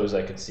could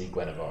see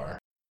Guinevere.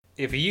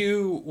 If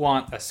you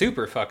want a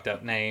super fucked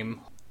up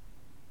name,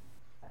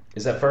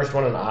 is that first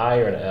one an I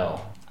or an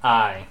L?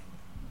 I.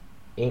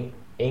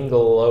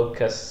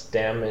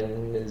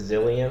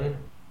 Ingelocastamenzillion?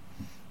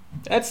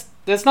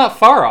 That's not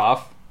far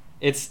off.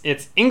 It's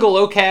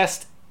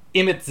Ingelocast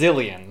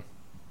Imitzillion.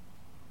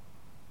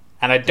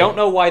 And I don't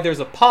know why there's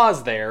a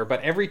pause there,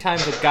 but every time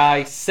the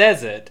guy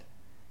says it,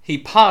 he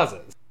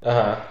pauses.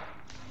 Uh-huh.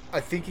 I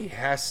think he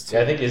has to.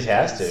 Yeah, I think he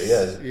has to,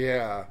 yeah.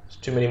 Yeah. There's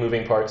too many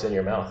moving parts in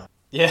your mouth.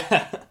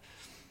 Yeah.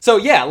 So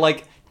yeah,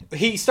 like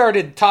he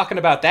started talking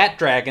about that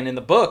dragon in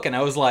the book, and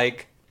I was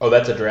like, oh,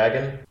 that's a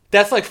dragon?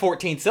 That's like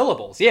 14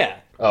 syllables, yeah.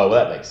 Oh,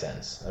 well, that makes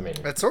sense. I mean,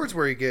 that sword's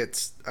where he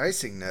gets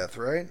Icing Death,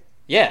 right?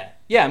 Yeah.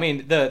 I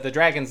mean, the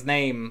dragon's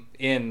name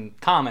in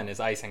common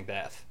is Icing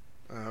Death.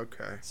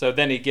 Okay. So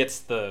then he gets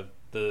the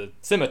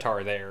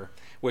scimitar there,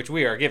 which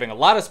we are giving a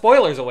lot of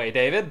spoilers away,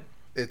 David.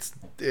 It's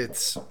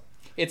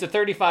a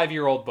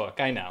 35-year-old book,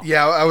 I know.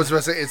 Yeah, I was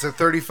about to say it's a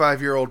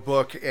 35-year-old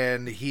book,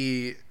 and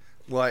he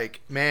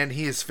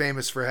is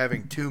famous for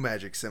having 2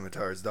 magic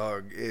scimitars,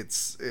 dog.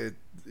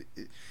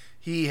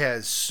 He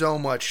has so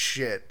much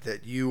shit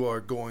that you are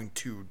going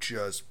to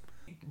just...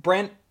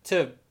 Brent,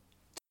 to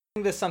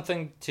this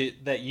something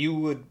that you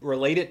would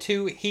relate it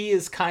to, he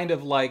is kind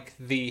of like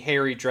the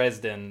Harry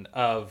Dresden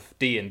of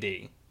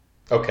D&D.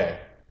 Okay.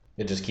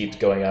 It just keeps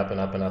going up and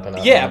up and up and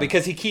up. Yeah,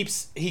 because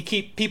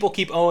people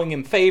keep owing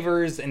him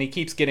favors, and he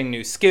keeps getting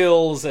new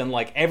skills, and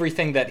like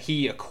everything that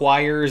he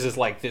acquires is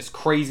like this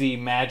crazy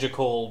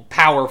magical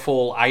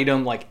powerful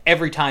item like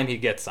every time he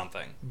gets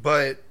something.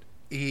 But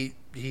he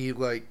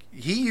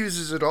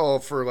uses it all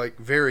for like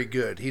very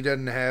good. He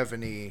doesn't have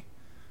any...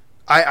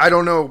 I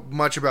don't know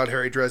much about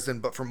Harry Dresden,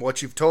 but from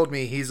what you've told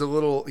me, he's a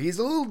little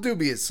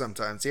dubious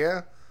sometimes,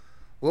 yeah? A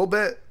little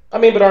bit. I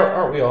mean, but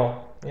aren't we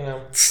all? You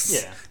know,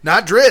 yeah.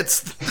 Not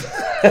Drizzt.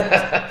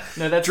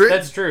 No, that's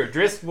true.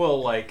 Drizzt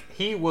will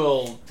he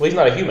will. Well, he's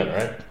not a human,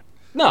 right?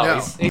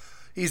 No.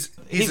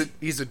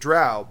 He's a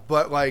drow,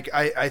 but like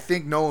I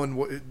think Nolan,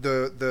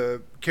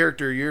 the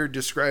character you're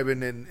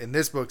describing in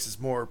this book is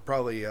more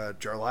probably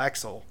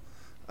Jarlaxle.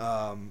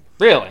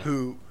 Really?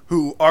 Who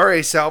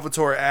R.A.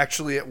 Salvatore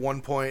actually at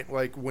one point,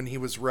 like when he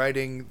was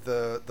writing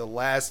the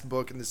last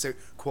book in the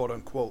quote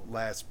unquote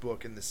last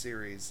book in the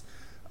series,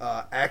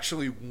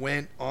 actually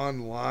went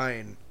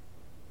online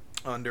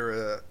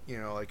under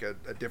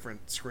a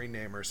different screen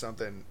name or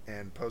something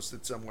and post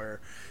it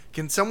somewhere.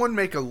 Can someone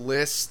make a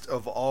list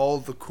of all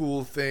the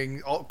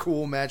all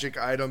cool magic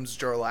items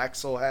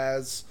Jarlaxle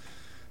has?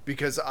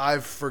 Because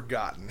I've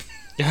forgotten.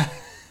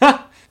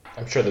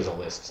 I'm sure there's a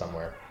list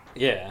somewhere.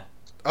 Yeah.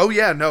 Oh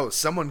yeah, no,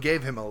 someone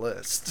gave him a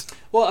list.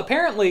 Well,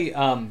 apparently,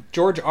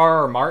 George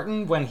R.R.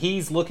 Martin, when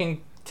he's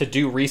looking to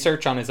do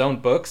research on his own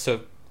books,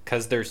 so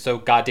because they're so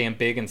goddamn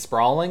big and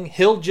sprawling,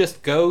 he'll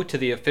just go to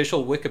the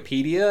official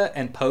Wikipedia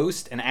and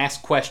post and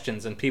ask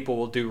questions, and people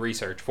will do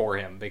research for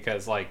him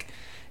because, like,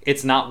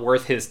 it's not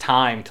worth his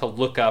time to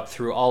look up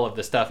through all of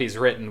the stuff he's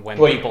written when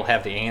people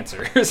have the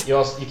answers.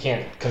 You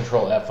can't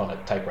control F on a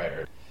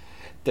typewriter.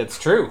 That's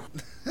true.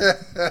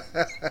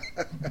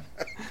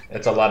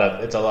 It's a lot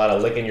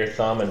of licking your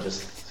thumb and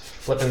just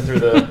flipping through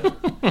the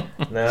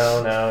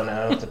no,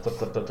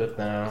 flip,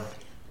 no.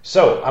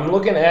 So I'm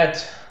looking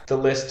at the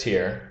list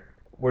here.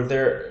 Were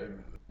there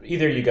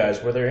either of you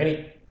guys? Were there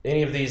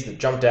any of these that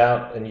jumped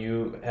out and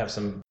you have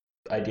some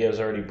ideas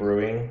already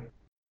brewing?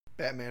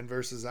 Batman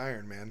versus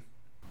Iron Man.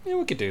 Yeah,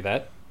 we could do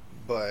that.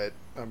 But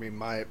I mean,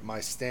 my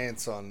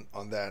stance on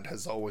that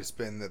has always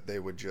been that they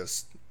would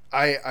just.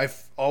 I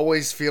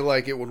always feel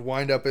like it would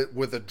wind up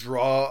with a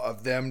draw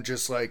of them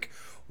just like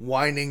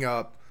winding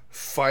up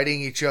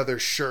fighting each other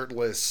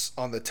shirtless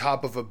on the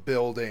top of a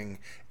building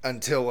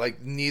until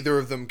like neither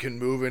of them can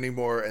move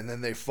anymore, and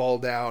then they fall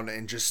down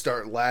and just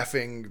start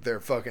laughing their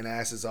fucking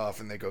asses off,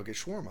 and they go get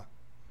shawarma.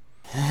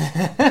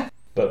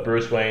 But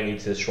Bruce Wayne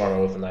eats his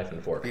shawarma with a knife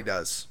and fork. He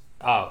does.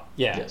 Oh,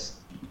 yeah. Yes.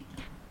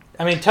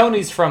 I mean,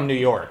 Tony's from New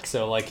York,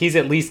 so like he's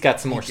at least got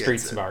some more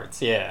street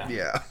smarts. Yeah.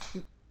 Yeah.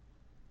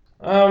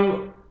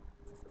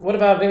 What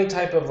about any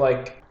type of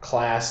like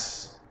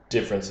class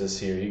differences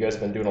here? You guys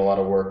have been doing a lot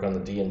of work on the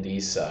D&D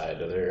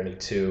side. Are there any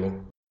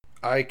two?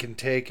 I can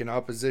take an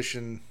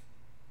opposition.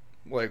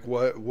 Like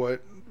what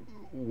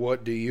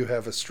do you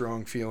have a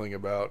strong feeling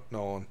about,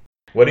 Nolan?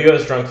 What do you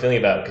have a strong feeling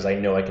about? Because I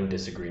know I can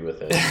disagree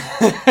with it.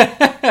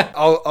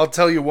 I'll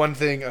tell you one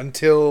thing.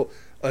 Until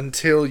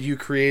you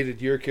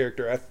created your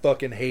character, I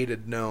fucking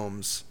hated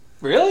gnomes.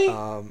 Really?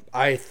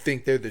 I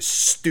think they're the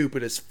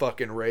stupidest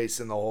fucking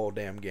race in the whole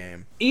damn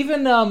game.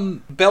 Even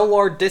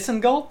Bellord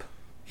Disengulp?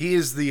 He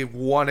is the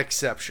one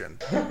exception.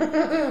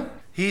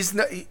 He's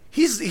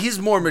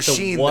more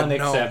machine the one than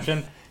gnome.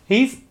 exception.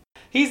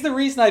 He's the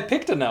reason I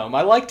picked a gnome.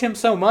 I liked him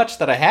so much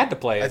that I had to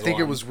play as I think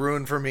one. it was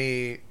ruined for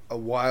me a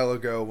while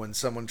ago when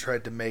someone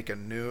tried to make a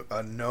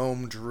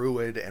gnome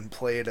druid and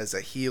play it as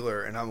a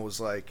healer, and I was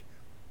like,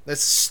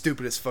 that's the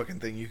stupidest fucking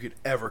thing you could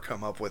ever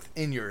come up with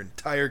in your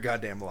entire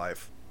goddamn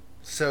life.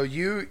 So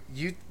you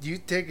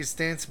take a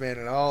stance, man,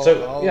 and I'll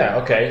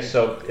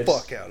So it's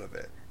fuck out of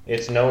it.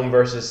 It's gnome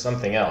versus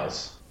something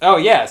else. Oh,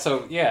 yeah,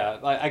 so, yeah,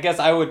 I guess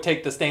I would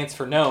take the stance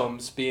for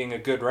gnomes being a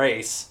good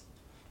race.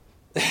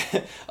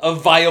 A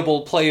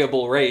viable,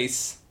 playable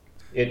race.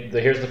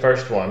 Here's the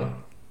first one.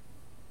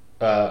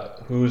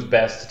 Who's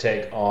best to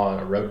take on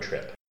a road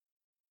trip?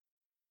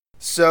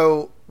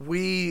 So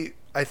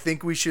I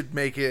think we should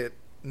make it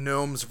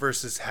gnomes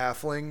versus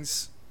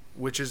halflings,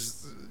 which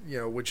is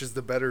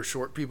the better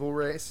short people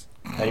race.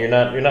 And you're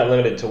not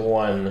limited to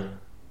one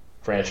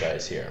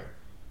franchise here.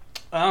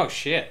 Oh,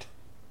 shit.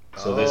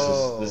 So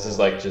this is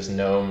like just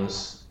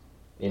gnomes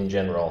in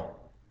general,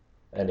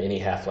 and any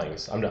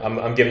halflings.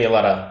 I'm giving you a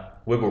lot of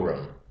wiggle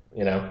room,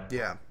 you know.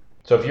 Yeah.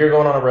 So if you're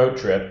going on a road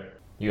trip,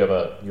 you have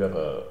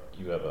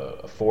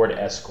a Ford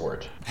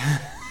Escort.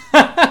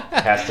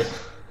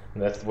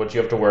 That's what you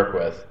have to work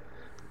with.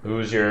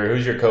 Who's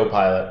your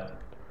co-pilot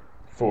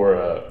for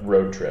a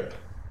road trip?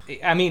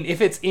 I mean, if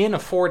it's in a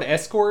Ford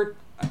Escort,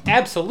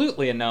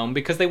 absolutely a gnome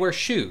because they wear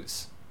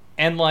shoes.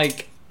 And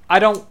like I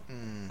don't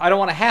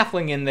want a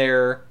halfling in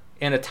there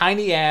in a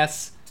tiny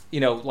ass,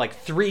 like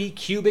 3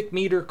 cubic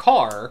meter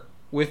car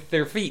with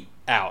their feet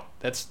out.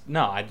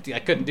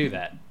 I couldn't do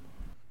that.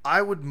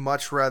 I would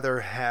much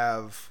rather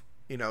have,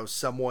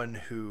 someone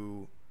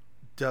who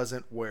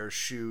doesn't wear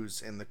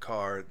shoes in the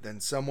car than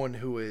someone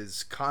who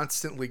is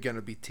constantly going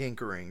to be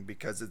tinkering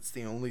because it's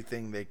the only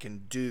thing they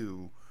can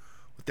do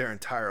with their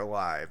entire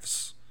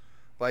lives.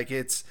 Like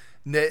a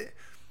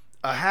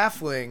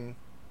halfling,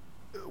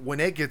 when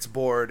it gets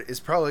bored, is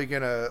probably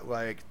going to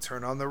like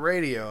turn on the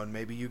radio and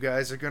maybe you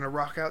guys are going to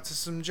rock out to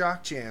some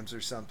jock jams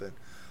or something.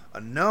 A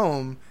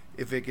gnome,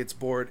 if it gets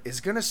bored, is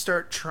going to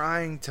start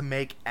trying to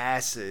make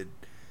acid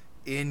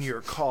in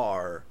your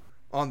car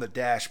on the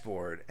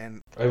dashboard.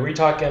 And are we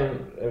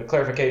talking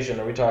clarification?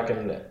 Are we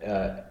talking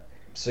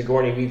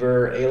Sigourney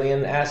Weaver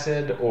alien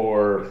acid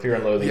or Fear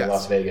and Loathing in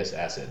Las Vegas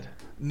acid?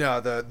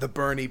 No, the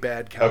Bernie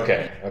bad kind.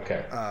 Okay.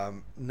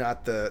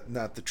 Not the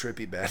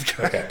trippy bad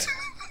kind. Okay.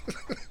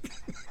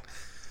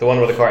 The one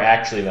where the car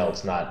actually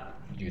melts, not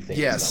you think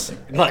it's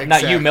melting.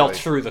 Not you melt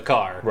through the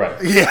car. Right.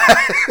 Yeah.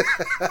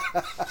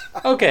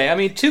 Okay, I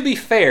mean, to be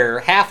fair,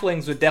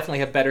 halflings would definitely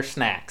have better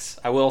snacks.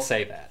 I will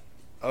say that.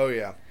 Oh,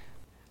 yeah.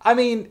 I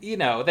mean,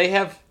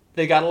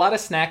 they got a lot of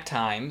snack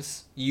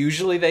times.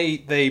 Usually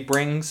they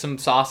bring some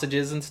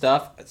sausages and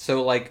stuff.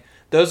 So, like,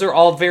 those are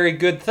all very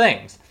good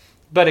things.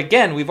 But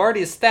again, we've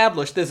already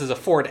established this is a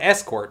Ford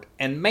Escort,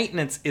 and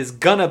maintenance is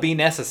gonna be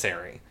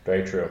necessary.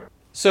 Very true.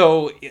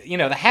 So,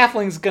 the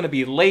halfling's gonna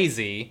be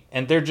lazy,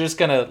 and they're just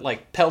gonna,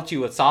 pelt you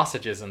with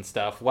sausages and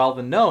stuff, while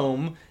the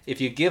gnome, if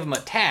you give him a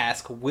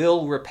task,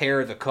 will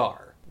repair the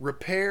car.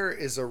 Repair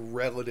is a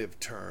relative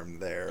term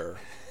there.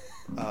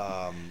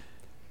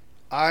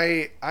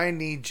 I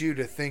need you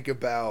to think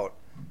about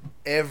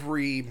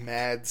every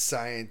mad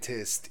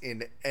scientist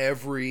in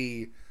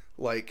every,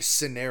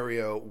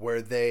 scenario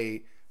where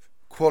they,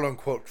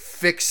 quote-unquote,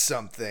 fix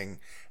something,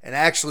 and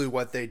actually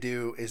what they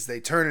do is they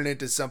turn it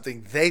into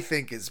something they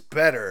think is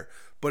better,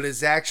 but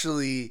is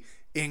actually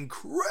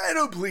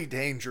incredibly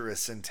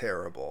dangerous and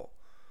terrible.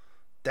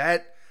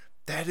 That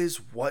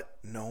is what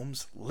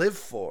gnomes live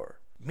for.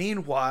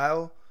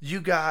 Meanwhile,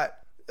 you got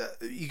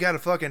a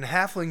fucking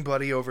halfling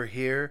buddy over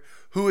here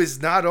who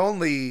is not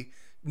only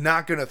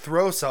not gonna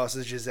throw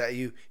sausages at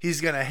you,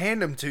 he's gonna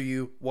hand them to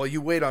you while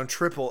you wait on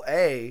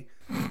AAA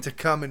to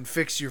come and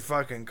fix your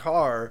fucking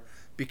car.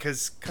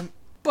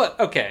 But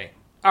okay,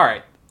 all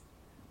right.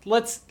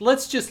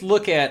 Let's just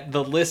look at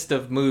the list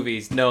of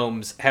movies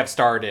gnomes have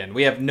starred in.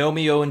 We have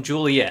Gnomeo and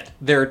Juliet.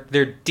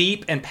 They're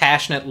deep and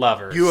passionate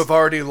lovers. You have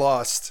already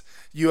lost.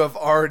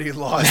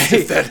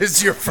 If that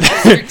is your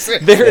first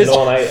example.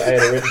 Nolan, I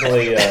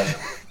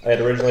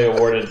had originally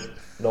awarded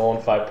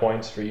Nolan 5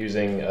 points for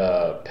using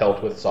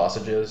pelt with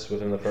sausages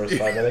within the first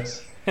 5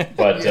 minutes.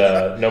 But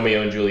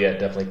Gnomeo and Juliet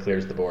definitely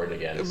clears the board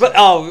again. But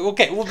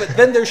okay. Well, but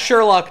then there's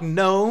Sherlock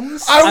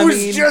Gnomes. I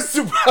was just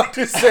about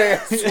to say, I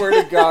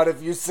swear to God,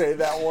 if you say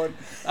that one.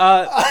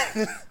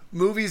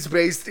 Movies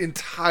based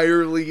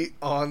entirely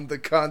on the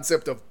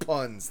concept of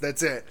puns.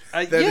 That's it.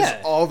 That is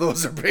all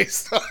those are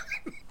based on.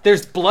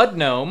 There's Blood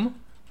Gnome.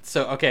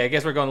 So, okay, I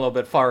guess we're going a little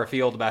bit far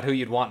afield about who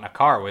you'd want in a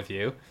car with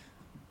you.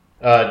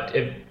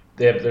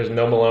 There's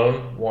Gnome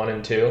Alone 1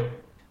 and 2.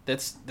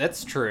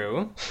 That's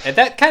true. And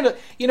that kind of,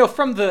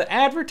 from the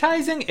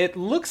advertising, it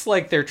looks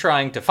like they're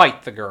trying to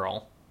fight the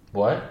girl.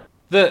 What?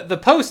 The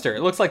poster,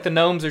 it looks like the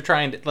gnomes are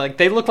trying to,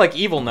 they look like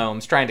evil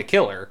gnomes trying to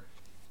kill her.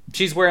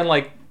 She's wearing,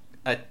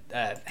 a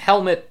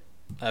helmet,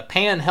 a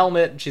pan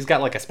helmet, and she's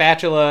got, a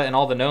spatula, and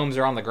all the gnomes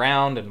are on the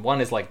ground, and one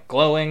is,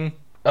 glowing.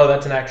 Oh,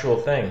 that's an actual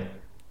thing.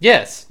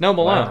 Yes, Gnome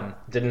Alone. Wow.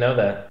 Didn't know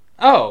that.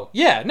 Oh,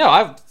 yeah, no,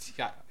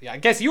 I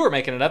guess you were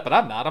making it up, but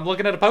I'm not. I'm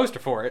looking at a poster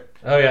for it.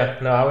 Oh, yeah.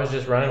 No, I was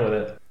just running with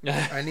it.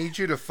 I need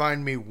you to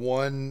find me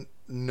one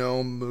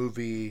gnome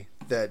movie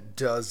that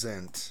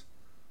doesn't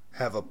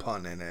have a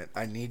pun in it.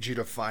 I need you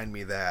to find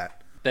me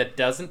that. That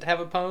doesn't have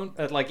a pun,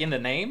 in the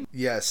name?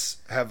 Yes,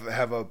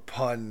 have a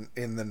pun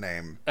in the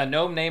name. A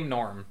gnome named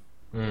Norm.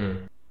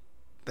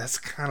 That's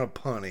kind of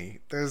punny.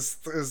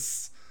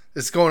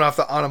 It's going off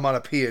the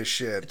onomatopoeia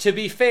shit. To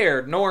be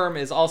fair, Norm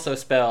is also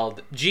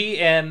spelled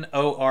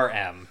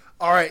Gnorm.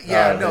 All right,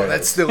 yeah, no,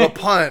 that's still a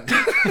pun.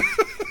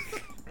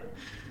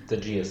 The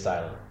G is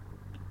silent.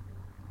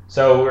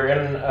 So we're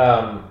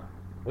going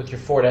with your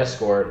Ford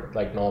Escort,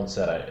 like Nolan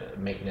said,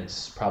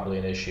 maintenance is probably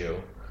an issue.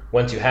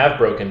 Once you have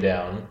broken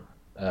down,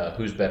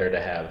 who's better to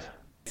have?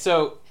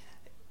 So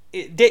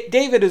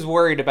David is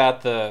worried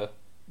about the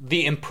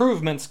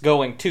improvements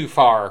going too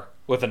far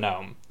with a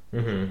gnome.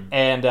 Mm-hmm.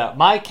 And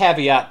my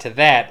caveat to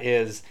that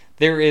is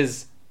there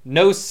is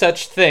no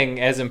such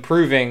thing as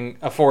improving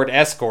a Ford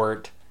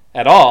Escort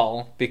at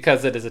all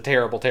because it is a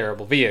terrible,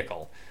 terrible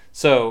vehicle.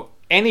 So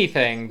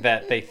anything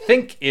that they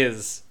think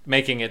is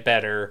making it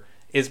better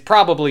is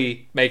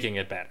probably making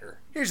it better.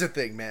 Here's the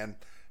thing, man.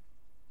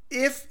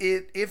 If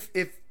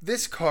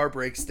this car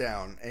breaks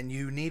down and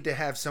you need to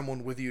have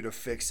someone with you to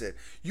fix it,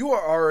 you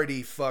are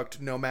already fucked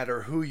no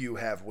matter who you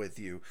have with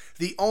you.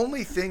 The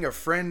only thing a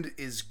friend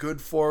is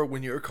good for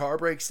when your car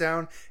breaks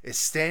down is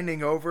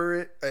standing over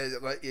it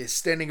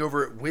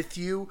with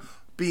you,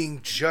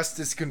 being just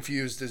as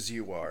confused as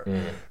you are.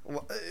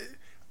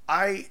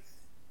 I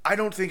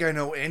don't think I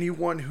know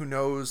anyone who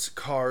knows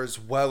cars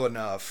well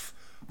enough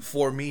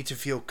for me to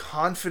feel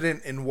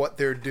confident in what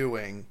they're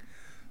doing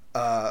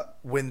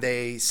when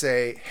they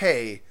say,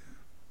 hey,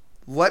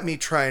 let me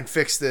try and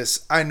fix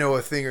this. I know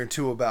a thing or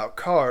two about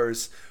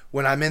cars.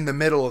 When I'm in the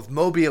middle of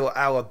Mobile,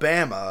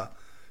 Alabama,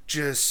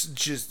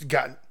 just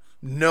got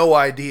no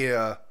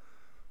idea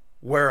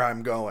where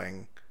I'm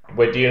going.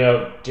 Wait, do you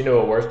know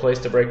a worse place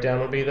to break down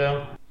would be,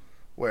 though?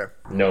 Where?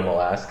 Nome,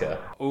 Alaska.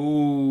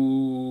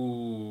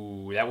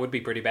 Ooh, that would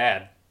be pretty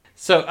bad.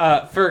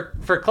 So,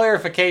 for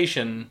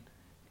clarification,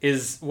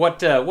 is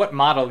what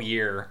model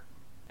year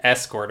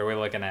Escort are we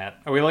looking at?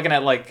 Are we looking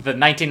at the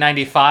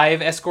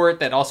 1995 Escort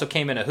that also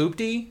came in a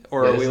hoopty,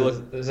 or yeah, are we this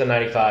is a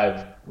 95?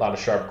 A lot of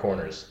sharp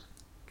corners.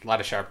 A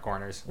lot of sharp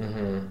corners.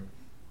 Mm-hmm.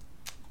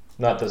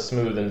 Not the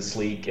smooth and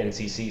sleek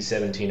NCC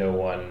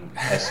 1701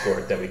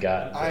 Escort that we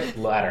got in the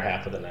latter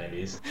half of the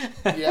 90s.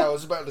 Yeah, I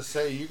was about to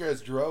say, you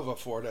guys drove a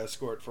Ford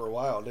Escort for a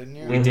while, didn't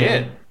you? We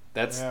did.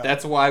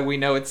 That's why we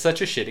know it's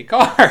such a shitty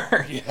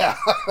car. Yeah.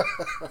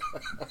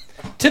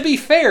 To be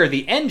fair,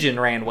 the engine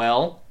ran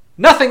well.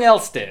 Nothing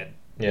else did.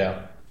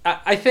 Yeah.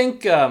 I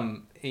think,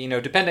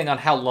 depending on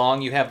how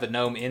long you have the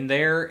gnome in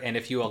there, and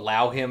if you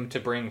allow him to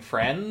bring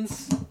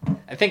friends,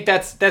 I think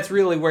that's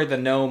really where the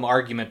gnome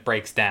argument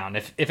breaks down.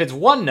 If it's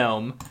one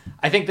gnome,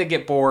 I think they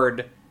get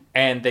bored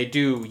and they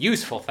do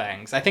useful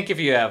things. I think if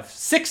you have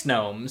 6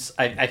 gnomes,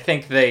 I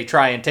think they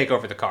try and take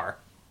over the car.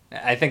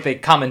 I think they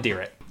commandeer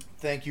it.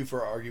 Thank you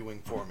for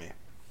arguing for me.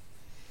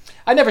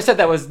 I never said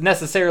that was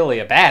necessarily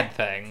a bad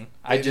thing.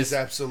 It is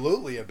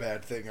absolutely a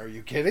bad thing. Are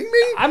you kidding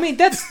me? I mean,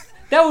 that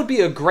would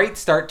be a great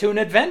start to an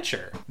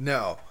adventure.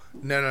 No.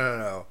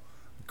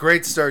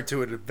 Great start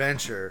to an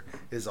adventure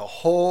is a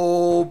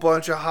whole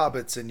bunch of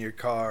hobbits in your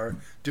car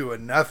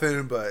doing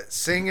nothing but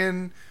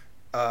singing,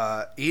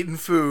 eating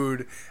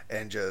food,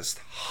 and just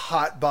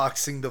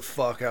hotboxing the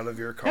fuck out of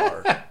your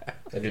car.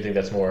 I do think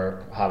that's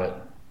more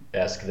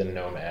Hobbit-esque than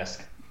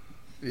Gnome-esque.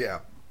 Yeah.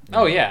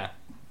 Oh, yeah.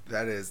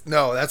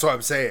 That's what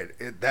I'm saying.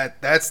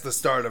 That's the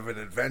start of an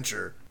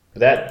adventure.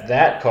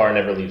 That car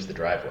never leaves the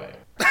driveway.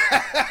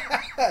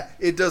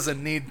 It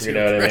doesn't need to. You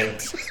know what I mean?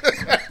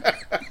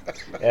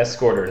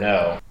 Escort or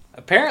no.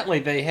 Apparently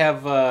they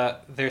have,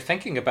 they're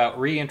thinking about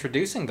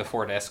reintroducing the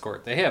Ford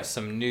Escort. They have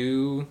some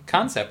new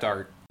concept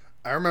art.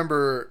 I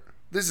remember,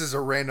 this is a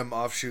random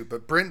offshoot,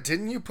 but Brent,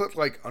 didn't you put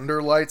like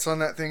underlights on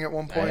that thing at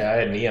one point? I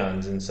had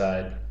neons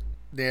inside.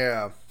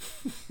 Yeah.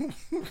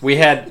 We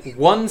had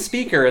one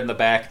speaker in the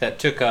back that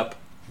took up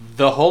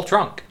the whole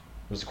trunk.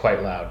 It was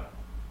quite loud.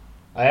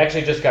 I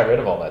actually just got rid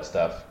of all that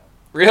stuff.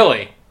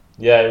 Really?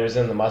 Yeah, it was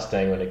in the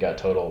Mustang when it got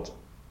totaled.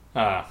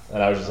 Ah.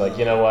 And I was just like,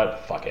 you know what?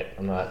 Fuck it.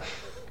 I'm not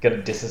going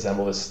to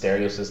disassemble this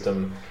stereo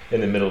system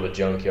in the middle of a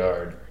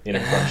junkyard in a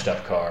crunched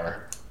up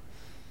car.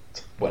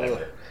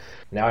 Whatever.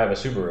 Now I have a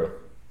Subaru,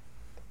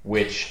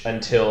 which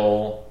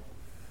until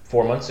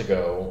 4 months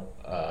ago,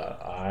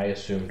 I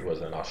assumed was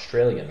an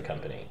Australian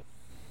company.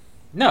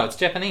 No, it's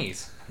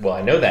Japanese. Well,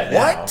 I know that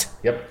now. What?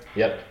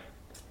 Yep.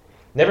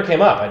 Never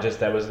came up.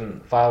 That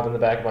wasn't filed in the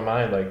back of my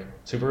mind. Like,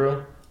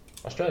 Subaru,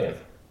 Australian.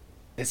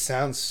 It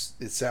sounds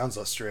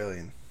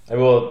Australian.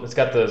 Well, it's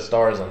got the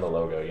stars on the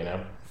logo, you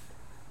know?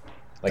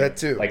 Like, That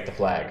too. Like the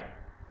flag.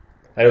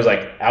 And it was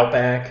like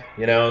Outback,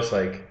 you know? It's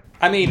like...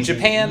 I mean, easy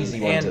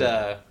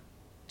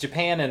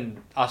Japan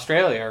and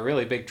Australia are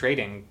really big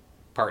trading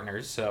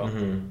partners,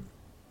 so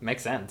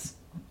makes sense.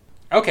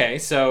 Okay,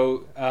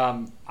 so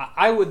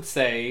I would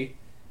say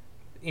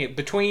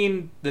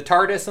between the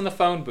TARDIS and the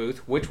phone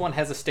booth, which one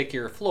has a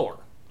stickier floor?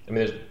 I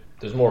mean,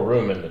 there's more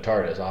room in the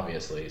TARDIS,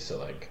 obviously, so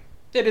like...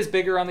 It is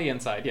bigger on the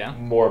inside, yeah.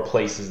 More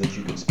places that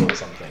you could spill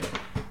something.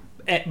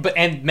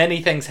 And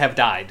many things have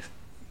died.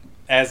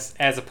 As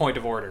a point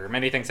of order,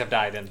 many things have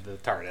died in the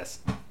TARDIS.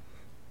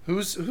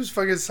 Whose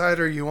fucking side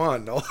are you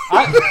on?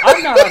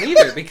 I'm not on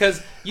either,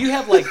 because you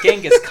have like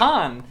Genghis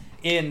Khan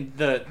in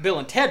the Bill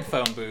and Ted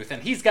phone booth,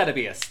 and he's got to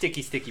be a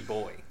sticky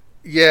boy.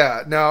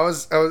 Yeah. No,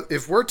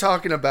 if we're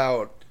talking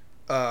about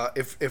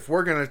if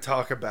we're gonna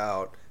talk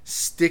about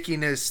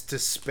stickiness to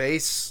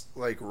space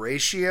like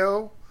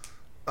ratio,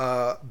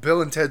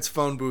 Bill and Ted's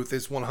phone booth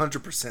is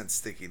 100%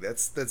 sticky.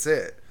 That's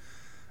it.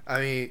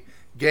 I mean,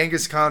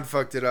 Genghis Khan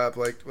fucked it up,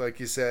 like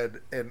you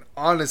said, and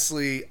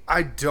honestly,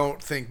 I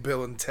don't think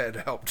Bill and Ted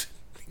helped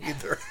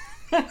either.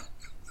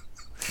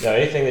 No,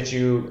 anything that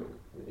you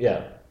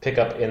pick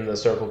up in the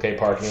Circle K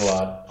parking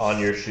lot on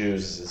your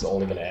shoes is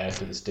only going to add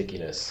to the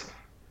stickiness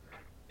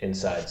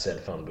inside said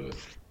phone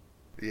booth.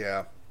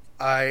 Yeah.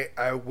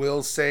 I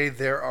will say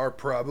there are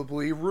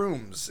probably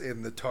rooms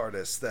in the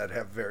TARDIS that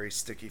have very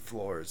sticky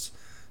floors.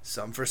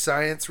 Some for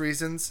science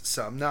reasons,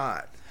 some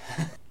not.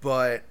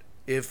 But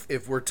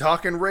if we're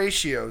talking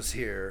ratios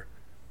here,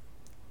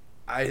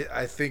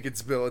 I think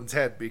it's Bill and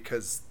Ted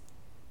because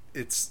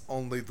it's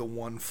only the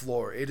one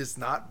floor. It is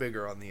not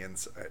bigger on the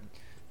inside.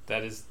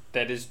 That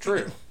is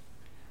true.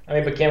 I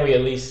mean, but can we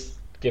at least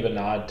give a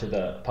nod to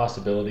the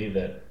possibility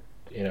that,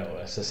 you know,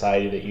 a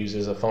society that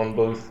uses a phone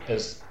booth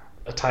as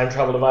a time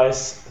travel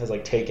device has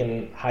like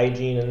taken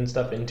hygiene and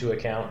stuff into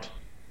account?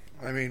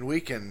 I mean,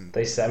 we can.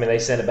 They sent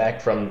it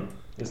back from.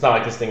 It's not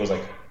like this thing was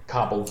like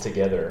cobbled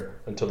together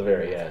until the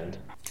very end.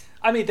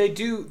 I mean, they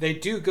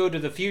do go to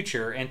the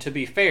future, and to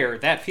be fair,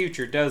 that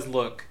future does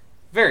look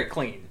very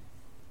clean.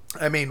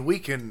 I mean, we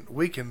can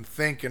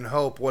think and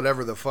hope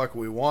whatever the fuck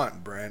we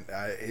want, Brent.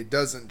 It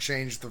doesn't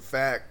change the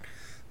fact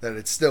that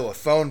it's still a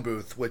phone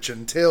booth, which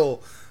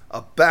until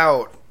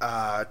about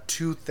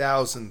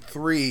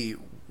 2003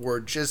 were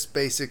just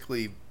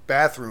basically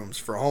bathrooms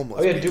for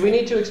homeless people. Do we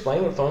need to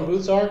explain what phone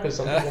booths are? Because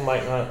some people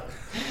might not.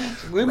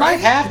 We might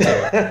have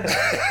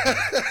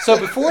to. So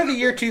before the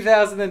year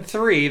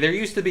 2003, there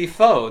used to be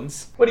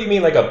phones. What do you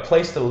mean, like a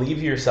place to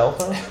leave your cell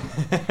phone?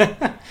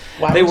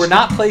 They were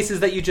not places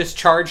that you just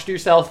charged your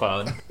cell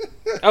phone.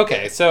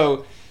 Okay,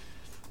 so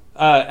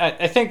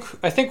I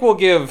think we'll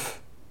give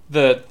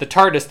the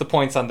TARDIS the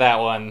points on that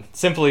one,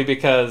 simply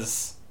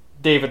because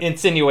David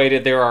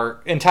insinuated there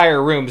are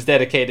entire rooms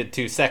dedicated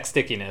to sex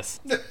stickiness.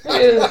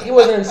 He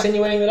wasn't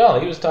insinuating at all.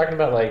 He was talking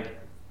about like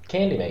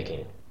candy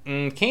making.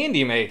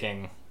 Candy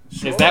making.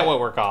 Sure. Is that what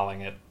we're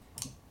calling it?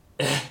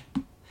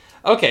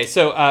 Okay,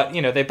 so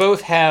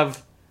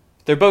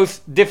they're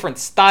both different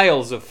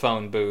styles of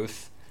phone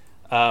booth.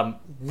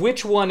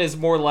 Which one is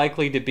more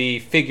likely to be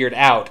figured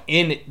out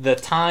in the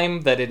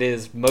time that it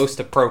is most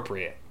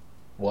appropriate?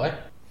 What?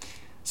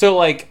 So,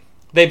 like,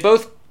 they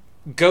both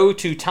go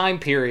to time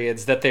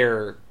periods that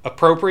they're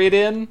appropriate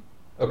in.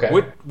 Okay.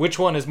 Which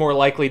one is more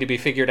likely to be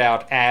figured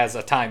out as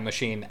a time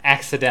machine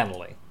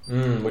accidentally?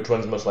 Which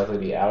one's most likely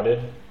to be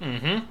outed?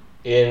 Mm-hmm.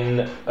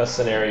 In a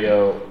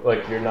scenario,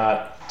 like, you're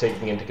not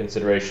taking into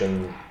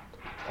consideration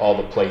all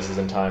the places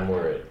and time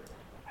where it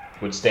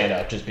would stand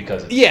out just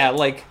because it's... Yeah,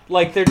 like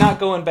they're not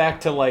going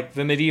back to, like,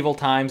 the medieval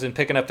times and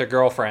picking up their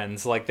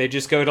girlfriends. Like, they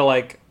just go to,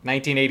 like,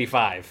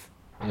 1985.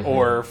 Mm-hmm.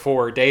 Or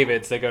for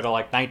David's, they go to,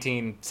 like,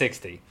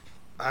 1960.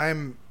 I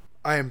am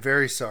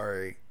very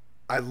sorry.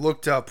 I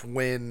looked up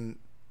when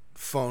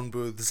phone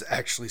booths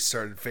actually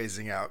started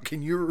phasing out.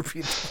 Can you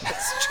repeat the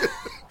question?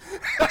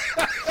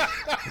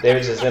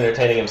 David's just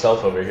entertaining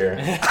himself over here.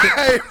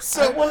 I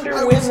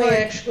wonder when they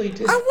actually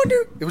did. I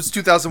wonder. It was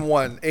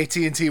 2001.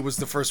 AT&T was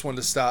the first one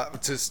to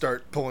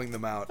start pulling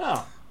them out.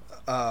 Oh.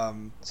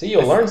 See,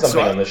 you'll learn something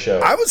on this show.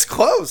 I was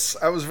close.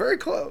 I was very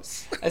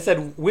close. I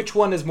said, which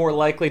one is more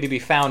likely to be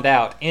found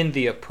out in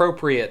the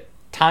appropriate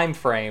time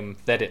frame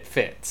that it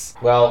fits?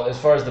 Well, as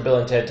far as the Bill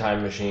and Ted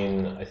time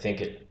machine, I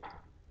think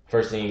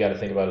first thing you got to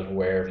think about is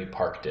where have you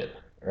parked it,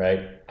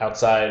 right?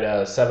 Outside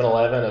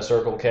 7-Eleven, a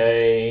Circle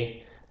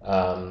K,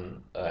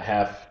 a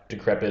half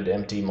decrepit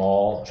empty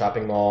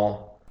shopping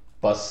mall,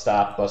 bus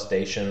stop, bus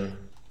station.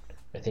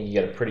 I think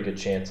you got a pretty good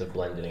chance of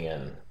blending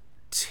in.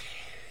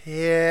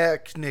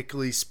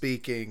 Technically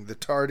speaking, the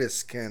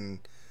TARDIS can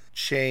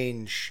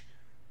change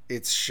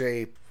its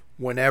shape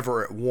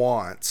whenever it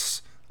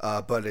wants,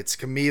 but its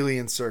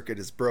chameleon circuit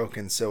is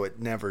broken, so it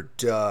never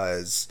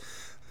does.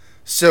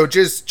 So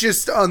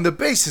just on the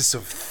basis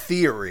of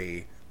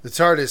theory, the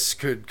TARDIS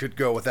could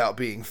go without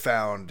being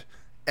found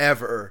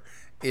ever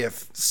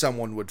if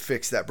someone would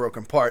fix that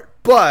broken part.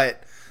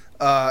 But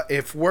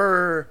if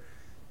we're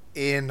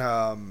in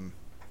the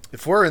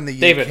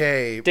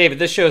UK... David,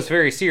 this show is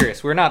very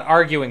serious. We're not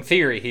arguing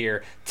theory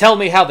here. Tell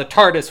me how the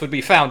TARDIS would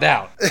be found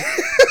out.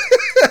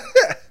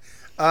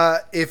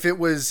 If it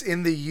was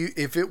in the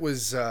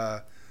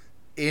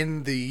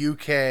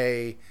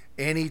UK,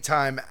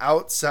 anytime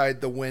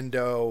outside the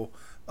window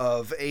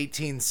of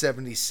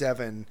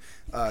 1877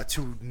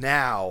 to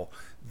now,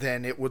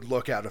 then it would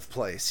look out of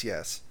place.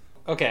 Yes.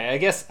 Okay, I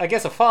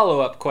guess a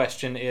follow-up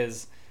question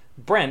is,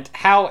 Brent,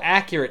 how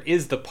accurate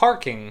is the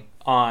parking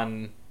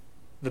on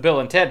the Bill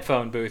and Ted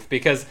phone booth?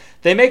 Because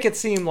they make it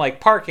seem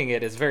like parking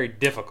it is very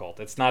difficult.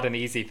 It's not an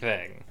easy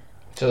thing.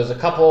 So there's a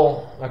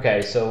couple...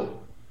 Okay, so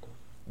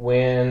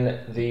when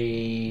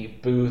the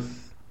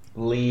booth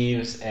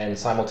leaves and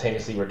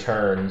simultaneously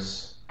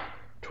returns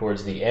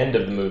towards the end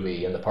of the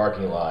movie in the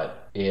parking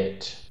lot,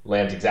 it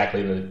lands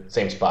exactly in the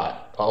same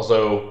spot.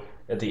 Also,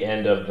 at the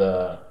end of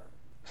the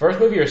first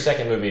movie or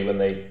second movie, when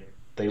they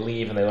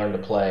leave and they learn to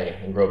play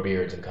and grow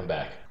beards and come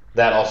back,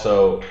 that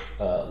also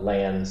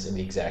lands in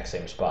the exact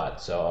same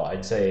spot. So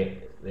I'd say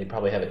they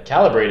probably have it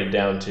calibrated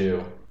down to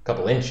a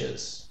couple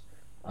inches.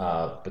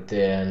 But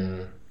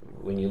then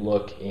when you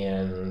look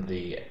in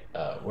the,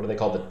 what do they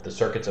call the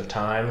circuits of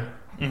time?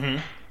 Mm-hmm.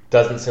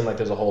 Doesn't seem like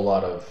there's a whole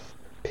lot of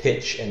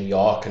pitch and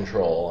yaw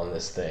control on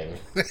this thing.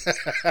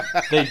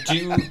 They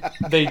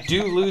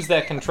do lose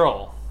that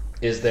control.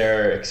 Is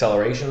there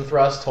acceleration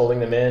thrust holding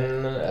them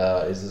in?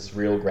 Is this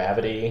real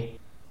gravity?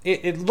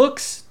 It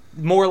looks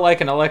more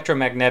like an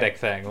electromagnetic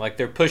thing, like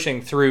they're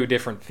pushing through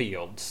different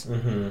fields.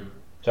 Mm-hmm.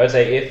 So I'd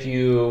say if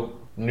you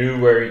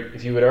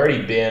had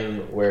already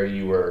been where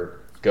you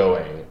were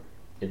going,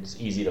 it's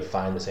easy to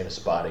find the same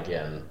spot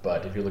again.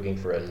 But if you're looking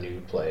for a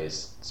new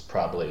place, it's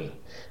probably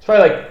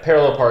like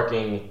parallel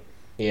parking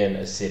in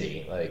a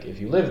city. Like if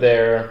you live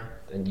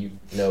there and you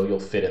know you'll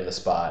fit in the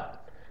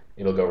spot,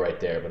 it'll go right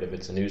there. But if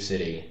it's a new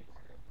city,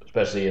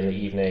 especially in the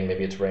evening,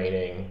 maybe it's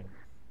raining,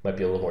 might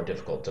be a little more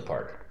difficult to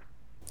park.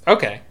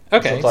 Okay.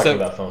 Still talking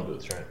about phone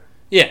booths, right?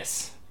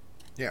 Yes.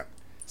 Yeah.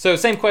 So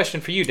same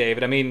question for you,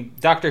 David. I mean,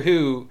 Doctor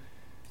Who,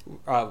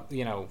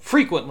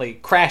 frequently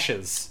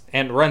crashes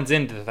and runs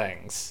into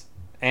things,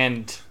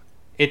 and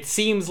it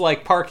seems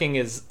like parking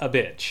is a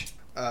bitch.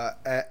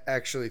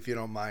 Actually, if you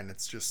don't mind,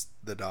 it's just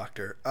the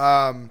Doctor.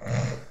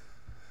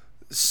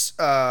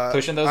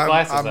 Pushing those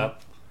glasses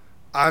up.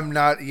 I'm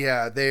not.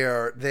 Yeah, they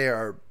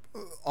are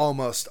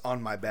almost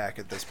on my back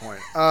at this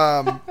point.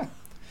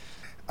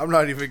 I'm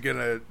not even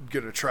gonna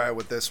try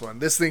with this one.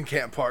 This thing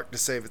can't park to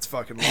save its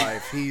fucking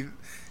life. He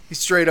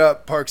straight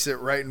up parks it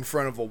right in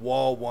front of a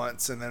wall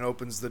once, and then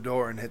opens the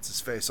door and hits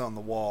his face on the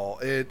wall.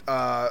 There's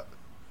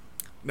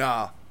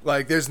no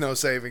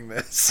saving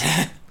this.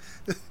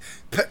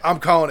 I'm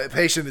calling it.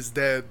 Patient is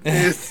dead.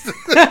 Well,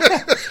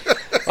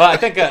 I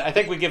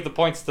think we give the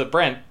points to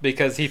Brent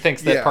because he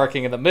thinks that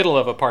parking in the middle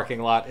of a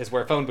parking lot is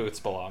where phone booths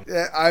belong.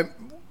 Yeah,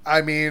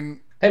 I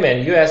mean. Hey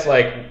man, you asked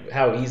like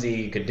how easy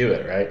you could do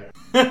it, right?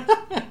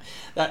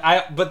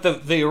 But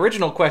the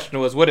original question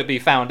was, would it be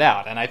found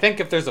out? And I think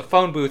if there's a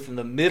phone booth in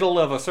the middle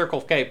of a Circle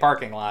K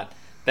parking lot,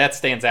 that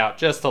stands out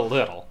just a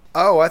little.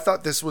 Oh, I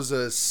thought this was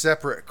a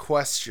separate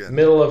question.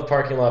 Middle of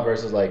parking lot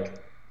versus like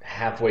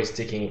halfway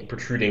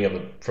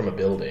protruding from a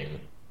building.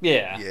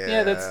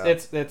 Yeah,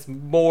 that's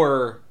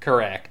more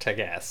correct, I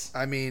guess.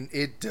 I mean,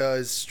 it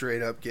does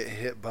straight up get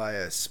hit by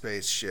a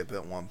spaceship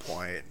at one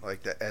point,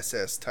 like the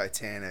SS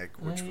Titanic,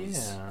 which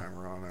was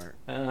ironic.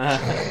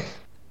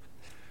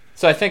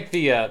 So I think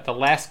the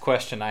last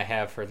question I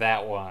have for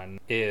that one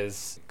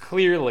is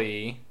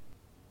clearly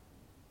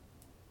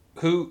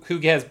who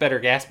has better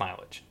gas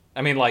mileage?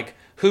 I mean, like,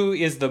 who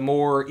is the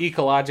more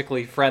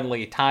ecologically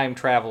friendly time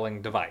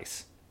traveling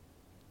device?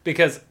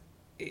 Because,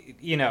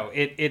 you know,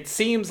 it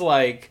seems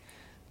like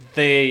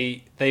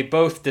they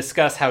both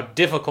discuss how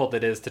difficult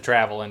it is to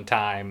travel in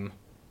time.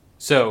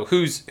 So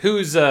who's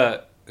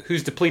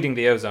depleting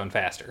the ozone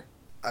faster?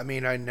 I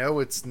mean, I know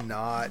it's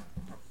not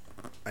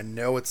the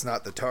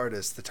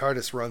TARDIS. The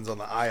TARDIS runs on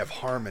the Eye of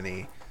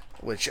Harmony,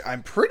 which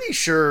I'm pretty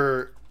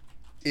sure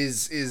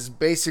is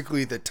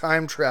basically the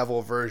time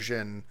travel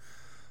version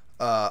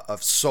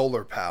of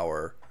solar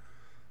power,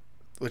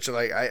 which,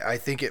 like, I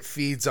think it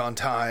feeds on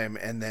time,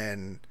 and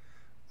then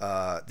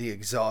the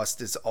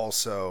exhaust is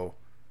also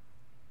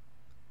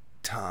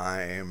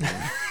time.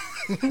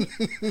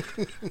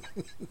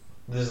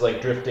 This is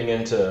like drifting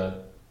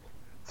into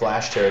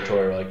Flash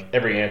territory. Like,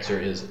 every answer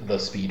is the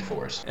Speed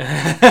Force.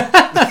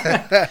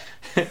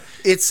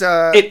 It's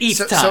it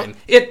eats time.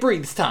 It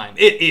breathes time.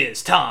 It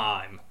is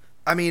time.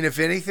 I mean, if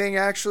anything,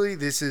 actually,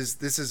 this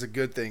is a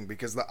good thing,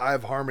 because the Eye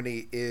of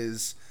Harmony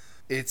is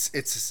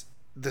it's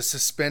the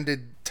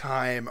suspended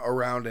time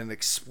around an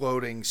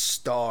exploding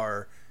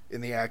star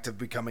in the act of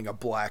becoming a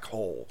black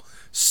hole.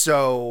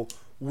 So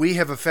we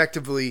have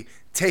effectively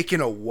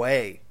taken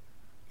away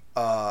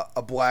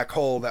a black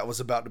hole that was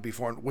about to be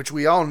formed, which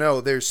we all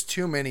know there's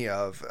too many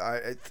of.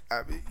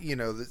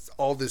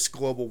 All this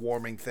global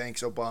warming,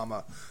 thanks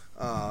Obama,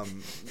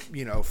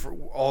 for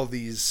all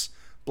these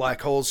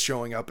black holes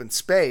showing up in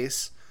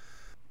space.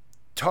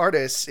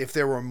 TARDIS, if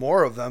there were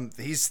more of them,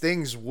 these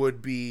things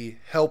would be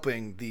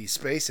helping the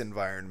space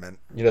environment.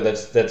 You know,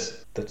 that's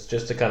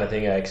just the kind of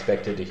thing I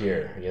expected to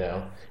hear. You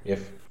know,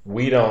 if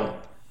we don't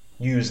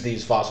use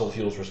these fossil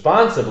fuels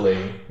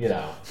responsibly, you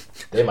know,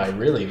 they might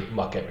really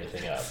muck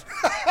everything up.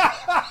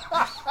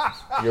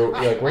 You're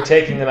like, we're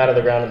taking them out of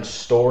the ground and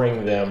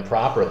storing them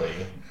properly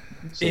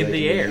so in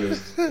the air.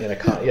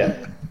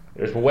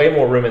 There's way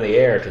more room in the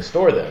air to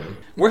store them.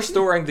 We're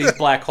storing these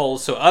black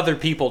holes so other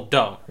people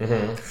don't.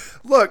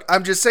 Mm-hmm. Look,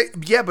 I'm just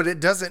saying, yeah, but it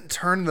doesn't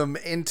turn them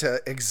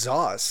into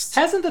exhaust.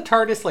 Hasn't the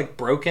TARDIS, like,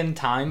 broken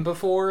time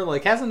before?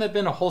 Like, hasn't there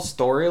been a whole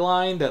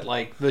storyline that,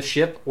 like, the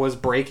ship was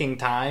breaking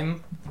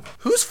time?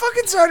 Whose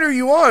fucking side are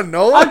you on,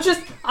 Nolan?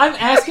 I'm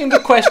asking the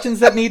questions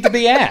that need to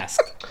be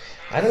asked.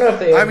 I don't know if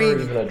they ever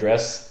even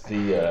address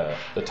the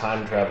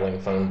time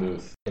traveling phone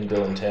booth in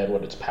Bill and Ted,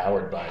 what it's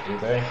powered by, do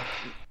they?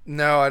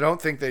 No, I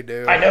don't think they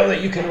do. I know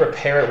that you can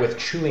repair it with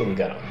chewing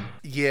gum.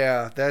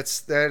 Yeah, that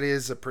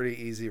is a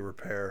pretty easy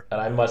repair.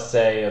 And I must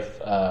say,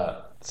 if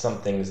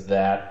something's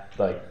that,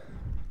 like,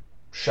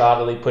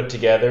 shoddily put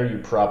together, you're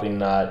probably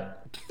not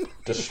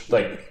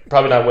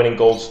winning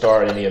gold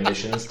star in the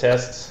emissions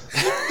tests.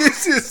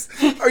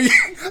 Are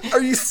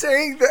you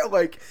saying that,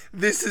 like,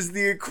 this is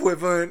the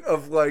equivalent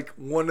of, like,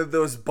 one of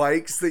those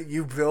bikes that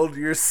you build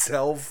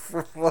yourself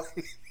for,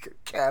 like, a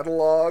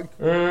catalog?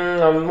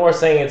 I'm more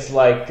saying it's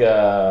like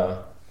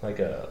a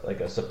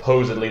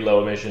supposedly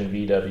low emission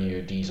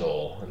VW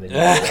diesel, and then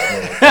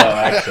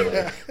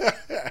actually,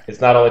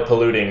 it's not only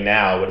polluting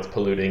now, but it's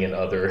polluting in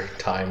other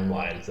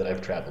timelines that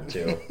I've traveled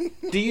to.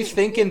 Do you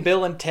think in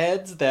Bill and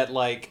Ted's that,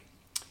 like,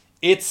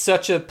 it's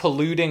such a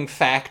polluting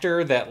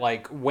factor that,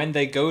 like, when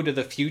they go to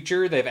the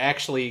future, they've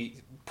actually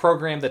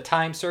programmed the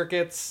time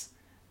circuits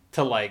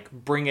to, like,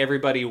 bring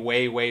everybody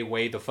way, way,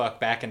 way the fuck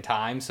back in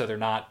time so they're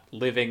not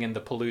living in the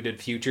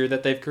polluted future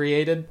that they've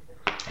created?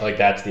 Like,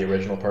 that's the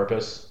original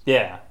purpose?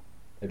 Yeah.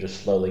 They're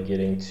just slowly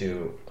getting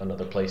to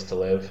another place to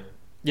live?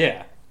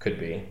 Yeah. Could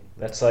be.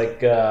 That's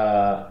like,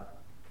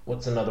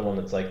 what's another one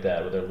that's like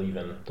that, where they're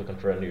looking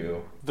for a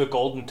new... The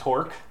Golden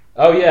Torque?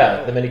 Oh,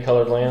 yeah, the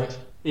Many-Colored Land?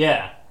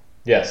 Yeah.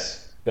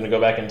 Yes. Gonna go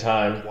back in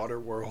time.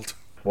 Waterworld.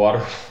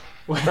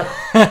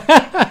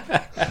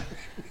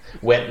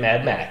 Wet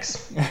Mad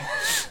Max.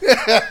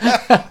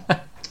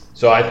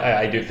 So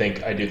I do think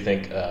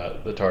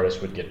the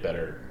TARDIS would get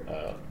better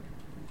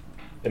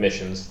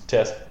emissions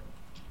test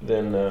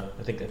than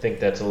I think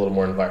that's a little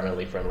more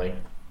environmentally friendly.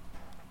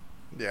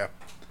 Yeah.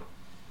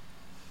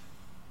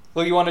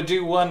 Well, you want to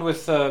do one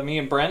with me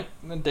and Brent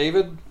and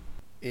David?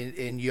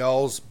 In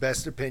y'all's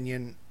best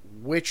opinion,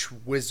 which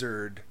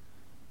wizard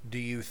do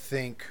you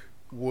think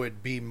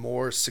would be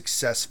more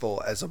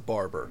successful as a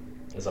barber?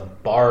 As a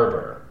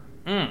barber?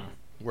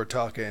 We're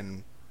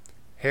talking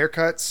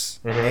haircuts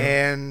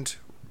and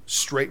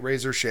straight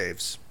razor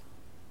shaves.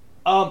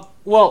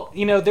 Well,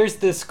 you know, there's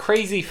this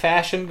crazy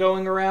fashion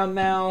going around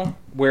now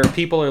where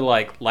people are,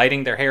 like,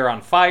 lighting their hair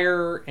on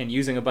fire and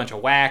using a bunch of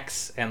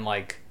wax and,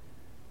 like,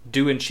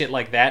 doing shit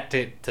like that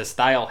to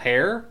style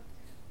hair.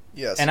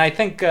 Yes. And I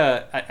think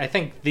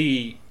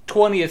the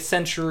 20th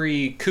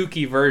century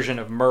kooky version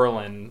of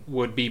Merlin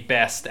would be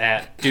best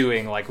at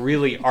doing, like,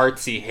 really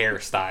artsy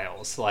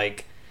hairstyles.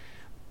 Like,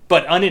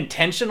 but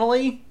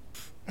unintentionally.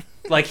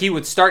 Like, he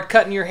would start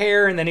cutting your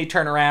hair, and then he'd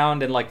turn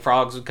around, and, like,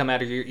 frogs would come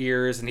out of your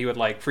ears, and he would,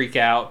 like, freak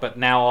out, but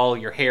now all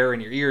your hair in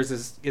your ears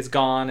is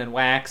gone and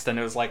waxed, and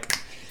it was, like,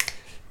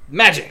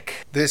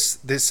 magic. This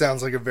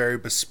sounds like a very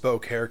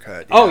bespoke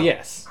haircut. Oh,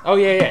 yes. Oh,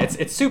 yeah.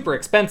 It's super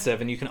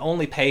expensive, and you can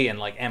only pay in,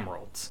 like,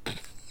 emeralds.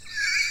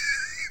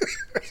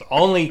 It's the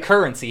only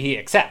currency he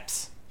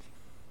accepts.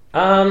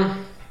 I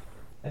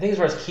think as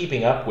far as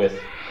keeping up with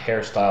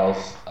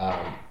hairstyles,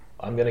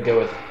 I'm gonna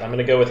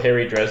go with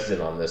Harry Dresden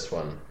on this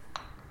one.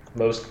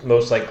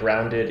 Most like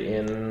grounded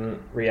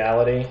in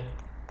reality.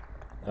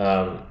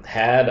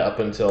 Had up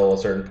until a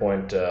certain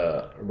point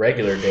a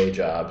regular day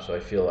job, so I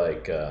feel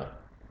like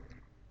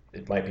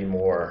it might be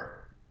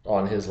more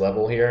on his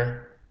level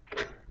here.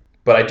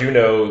 But I do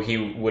know he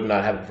would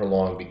not have it for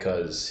long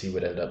because he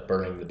would end up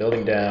burning the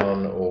building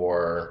down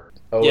or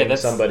owing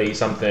somebody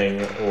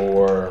something,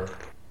 or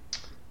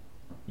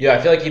I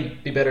feel like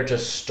he'd be better to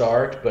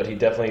start, but he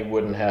definitely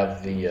wouldn't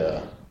have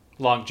the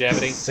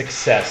longevity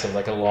success of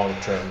like a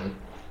long-term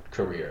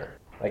career.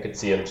 I could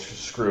see him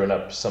screwing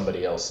up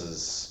somebody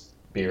else's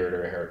beard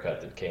or haircut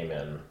that came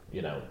in,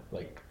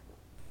 like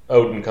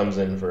Odin comes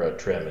in for a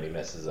trim and he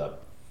messes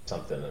up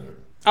something, and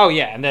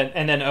and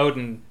then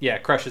Odin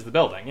crushes the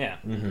building.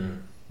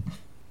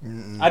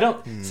 I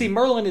don't see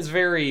Merlin is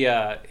very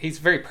he's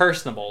very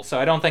personable, so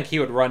I don't think he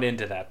would run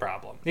into that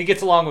problem. He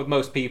gets along with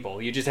most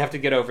people. You just have to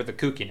get over the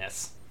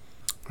kookiness.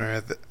 All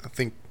right, I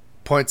think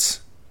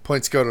points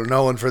go to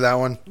Nolan for that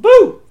one.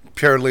 Woo!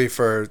 Purely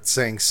for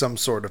saying some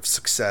sort of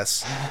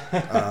success.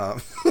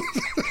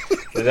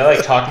 Did I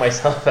like talk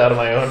myself out of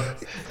my own?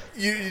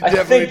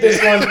 I think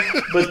this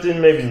one, but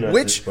then maybe not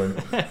which, this one.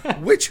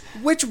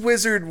 Which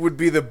wizard would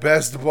be the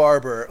best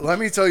barber? Let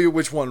me tell you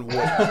which one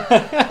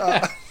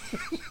would.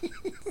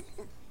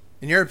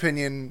 In your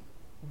opinion,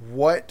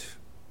 what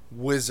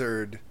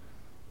wizard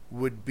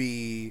would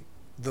be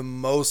the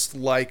most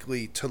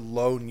likely to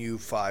loan you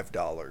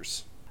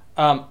 $5?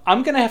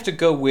 I'm going to have to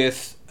go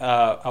with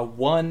a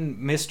one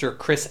Mr.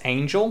 Chris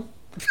Angel.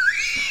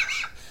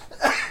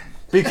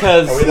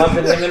 Because are we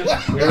lumping him in?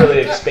 We're really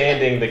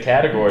expanding the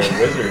category of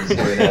wizards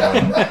here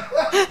now.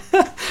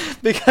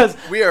 Because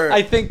we are.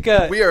 I think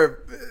we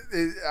are.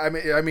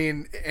 I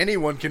mean,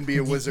 anyone can be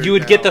a wizard. You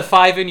would get the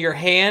 5 in your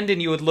hand,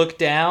 and you would look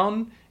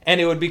down,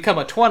 and it would become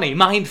a 20.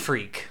 Mind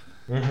freak.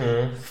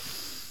 Mm-hmm.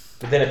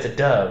 But then it's a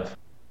dove.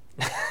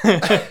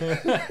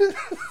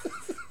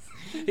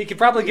 He could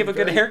probably give a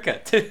good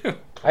haircut too.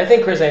 I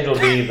think Chris Angel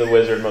would be the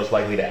wizard most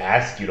likely to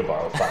ask you to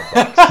borrow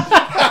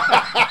 $5.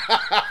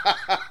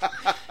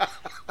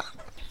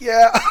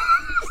 Yeah.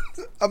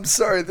 I'm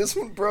sorry, this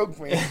one broke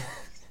me.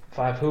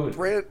 5 who?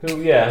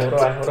 Yeah,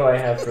 what do I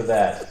have for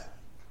that?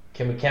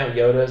 Can we count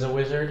Yoda as a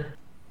wizard?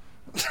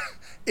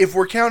 If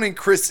we're counting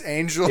Chris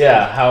Angel.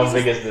 Yeah, how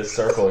big is this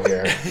circle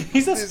here?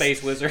 He's a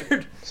space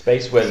wizard.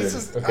 Space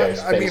wizard. Okay,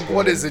 I mean,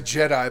 what is a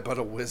Jedi but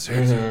a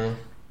wizard? Mm-hmm.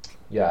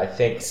 Yeah, I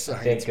think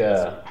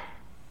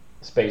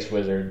Space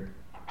Wizard,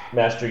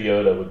 Master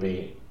Yoda would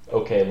be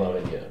okay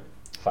loaning you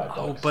 $5.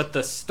 Oh, but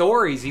the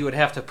stories you would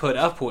have to put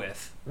up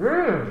with.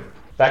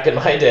 Back in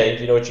my day,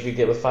 do you know what you could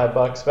get with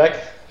 $5,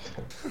 Beck?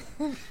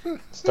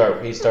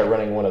 Start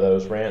running one of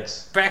those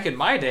rants. Back in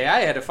my day,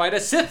 I had to fight a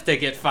Sith to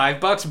get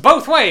 $5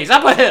 both ways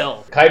up a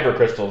hill. Kyber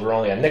crystals were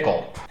only a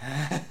nickel.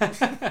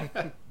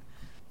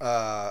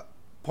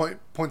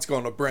 Points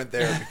going to Brent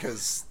there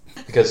because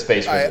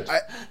Space Wizard.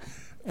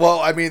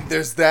 Well, I mean,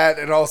 there's that,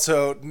 and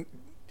also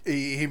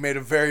he made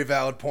a very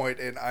valid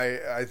point, and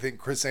I think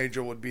Chris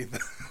Angel would be the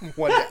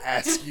one to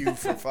ask you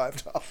for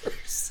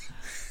 $5.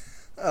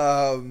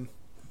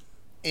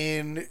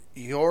 In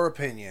your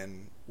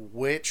opinion,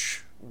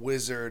 which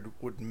wizard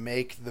would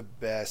make the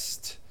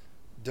best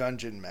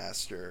dungeon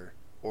master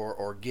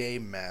or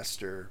game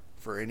master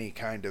for any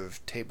kind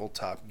of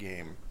tabletop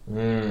game?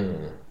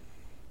 I'm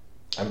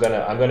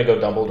gonna go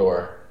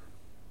Dumbledore.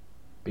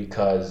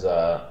 Because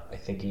I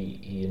think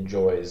he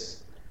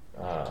enjoys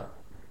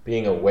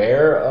being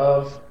aware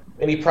of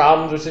any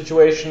problems or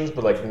situations,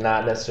 but like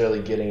not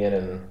necessarily getting in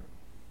and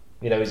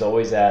he's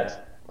always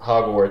at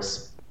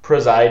Hogwarts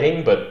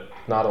presiding, but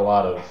not a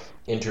lot of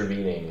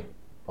intervening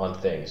on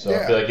things. So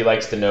I feel like he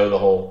likes to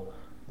know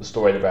the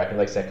story in the back. He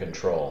likes that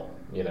control.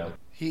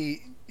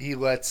 He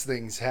lets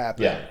things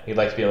happen. Yeah, he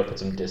likes being able to put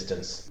some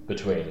distance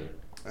between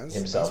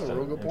himself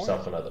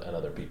and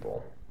other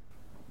people.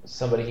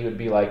 Somebody he would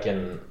be like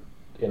in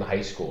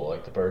high school,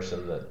 like the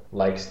person that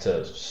likes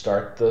to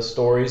start the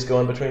stories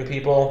going between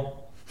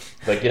people.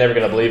 Like, you're never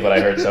gonna believe what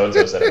I heard so and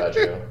so said about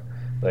you.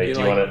 Like,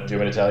 do you want me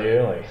to tell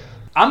you? Like,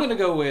 I'm gonna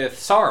go with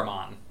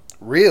Saruman.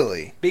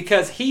 Really?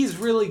 Because he's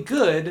really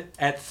good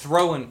at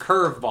throwing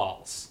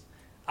curveballs.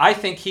 I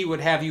think he would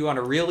have you on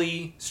a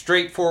really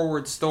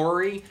straightforward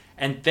story,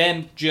 and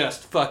then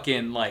just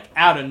fucking, like,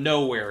 out of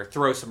nowhere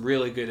throw some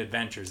really good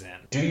adventures in.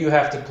 Do you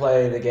have to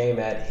play the game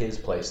at his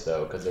place,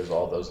 though? Because there's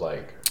all those,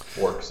 like,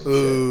 orcs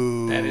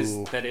and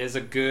shit. That is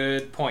a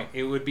good point.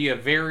 It would be a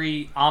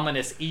very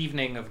ominous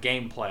evening of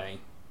gameplay.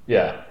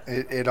 Yeah.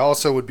 It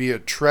also would be a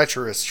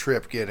treacherous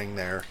trip getting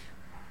there.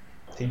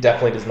 He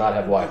definitely does not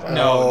have Wi-Fi.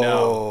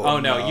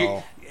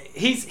 No.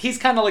 He's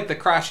kind of like the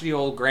crotchety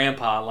old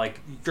grandpa. Like,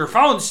 your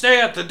phones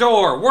stay at the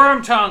door.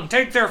 Wormtongue,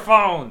 take their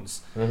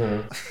phones.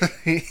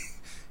 Mm-hmm.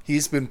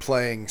 He's been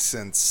playing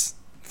since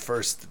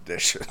first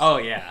edition. Oh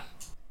yeah.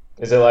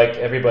 Is it like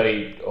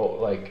everybody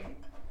like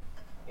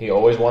he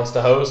always wants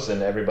to host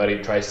and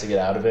everybody tries to get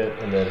out of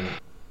it, and then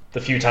the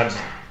few times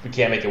we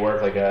can't make it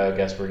work, like I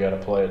guess we're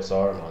gonna play at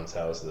Saruman's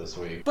house this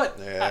week. But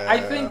Yeah. I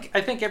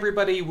think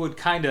everybody would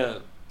kind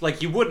of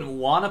like, you wouldn't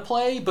want to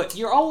play, but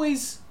you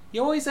always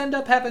end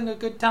up having a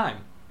good time.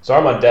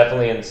 Saruman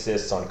definitely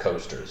insists on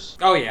coasters.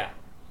 Oh yeah.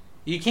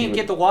 You can't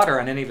get the water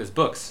on any of his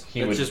books. He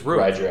It's would just ride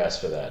ruined. your ass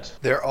for that.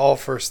 They're all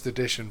first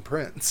edition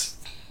prints.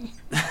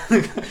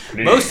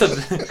 Most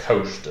of them,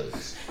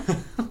 coasters.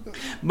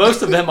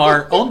 most of them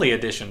are only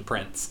edition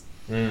prints.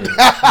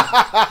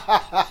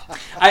 I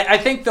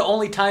think the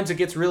only times it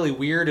gets really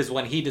weird is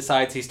when he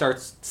decides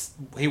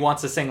he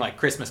wants to sing like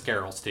Christmas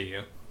carols to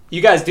you.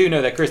 You guys do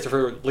know that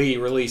Christopher Lee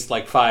released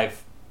like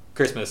 5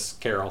 Christmas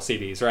Carol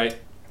CDs, right?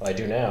 Well, I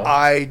do now.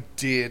 I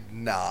did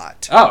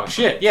not. Oh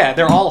shit, yeah,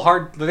 they're all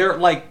hard. They're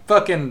like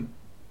fucking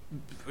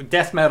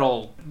death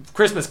metal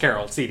Christmas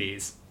Carol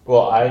CDs.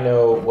 Well, I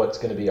know what's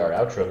going to be our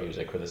outro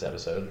music for this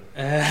episode.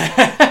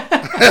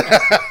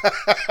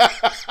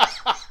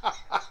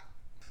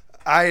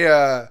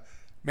 I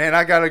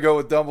gotta go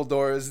with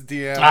Dumbledore as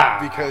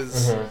DM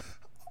because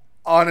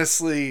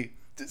honestly,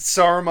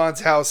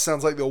 Saruman's house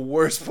sounds like the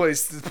worst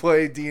place to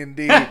play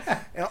D&D,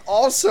 and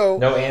also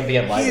No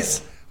ambient lighting.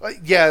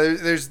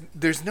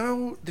 there's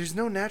no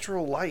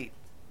natural light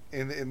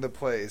in the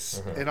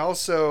place, and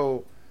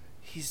also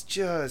he's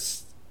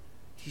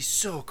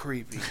so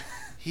creepy.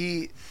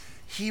 He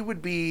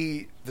would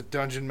be the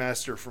dungeon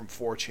master from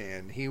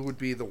 4chan. He would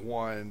be the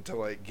one to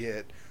like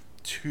get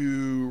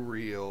too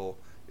real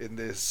in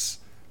this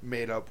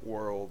made up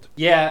world.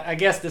 Yeah, I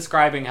guess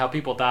describing how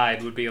people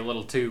died would be a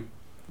little too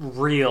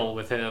real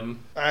with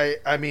him.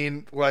 I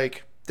mean,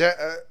 like that.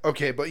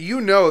 Okay, but you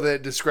know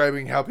that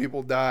describing how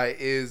people die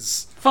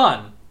is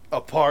Fun.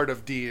 a part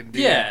of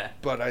D&D. Yeah.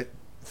 But I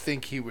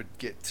think he would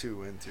get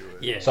too into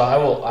it. Yeah. So I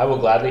will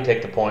gladly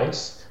take the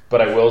points, but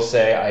I will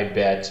say I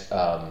bet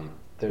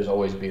there's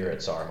always beer at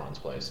Saruman's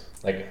place.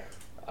 Like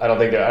I don't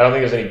think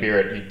there's any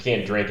beer you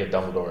can't drink at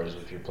Dumbledore's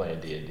if you're playing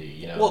D&D,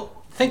 you know.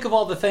 Well, think of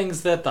all the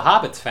things that the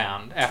hobbits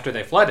found after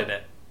they flooded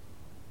it.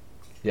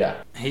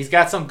 Yeah. He's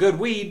got some good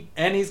weed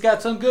and he's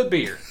got some good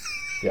beer.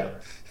 Yeah.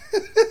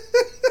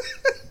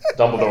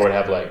 Dumbledore would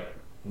have like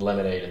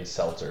lemonade and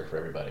seltzer for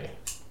everybody.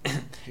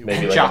 Maybe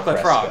And like chocolate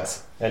a Fresca.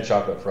 frogs. And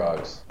chocolate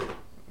frogs.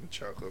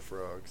 Chocolate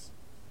frogs.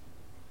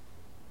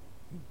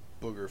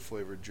 Booger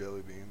flavored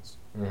jelly beans.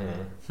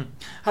 Mm-hmm.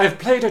 I've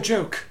played a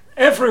joke.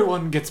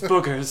 Everyone gets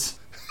boogers.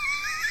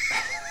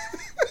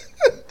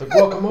 The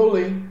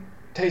guacamole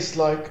tastes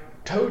like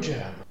toe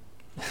jam.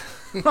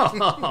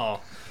 Oh.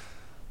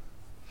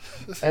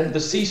 And the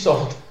sea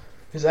salt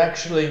is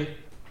actually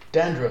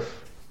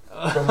dandruff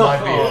from my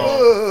beard.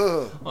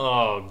 Ugh.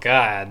 Oh,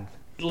 God.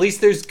 At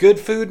least there's good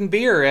food and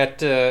beer at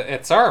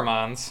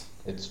Saruman's.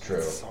 It's true.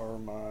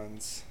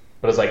 Saruman's.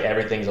 But it's like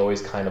everything's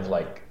always kind of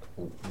like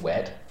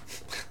wet.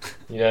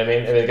 You know what I mean?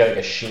 And it's got like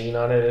a sheen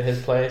on it at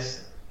his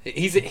place.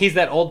 He's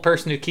that old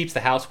person who keeps the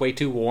house way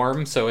too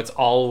warm, so it's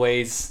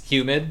always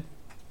humid.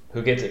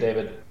 Who gets it,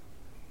 David?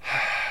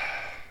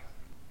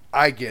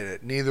 I get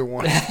it. Neither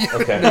one.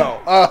 Okay.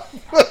 No.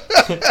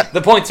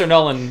 The points are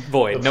null and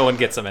void. No one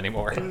gets them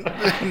anymore.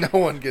 No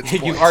one gets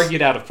points. You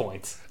argued out of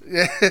points.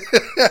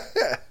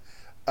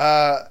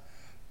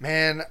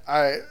 Man,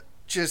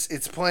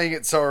 it's playing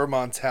at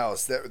Saruman's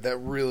house that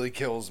really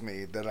kills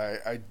me. That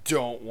I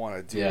don't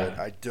want to do it.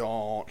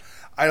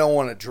 I don't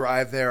want to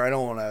drive there. I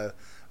don't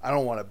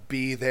want to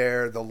be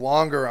there. The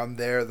longer I'm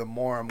there, the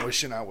more I'm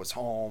wishing I was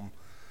home.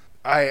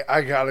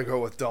 I gotta go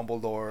with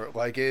Dumbledore.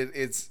 Like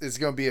it's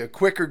gonna be a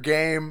quicker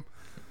game,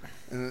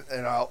 and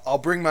I'll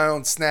bring my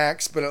own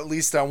snacks, but at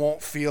least I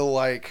won't feel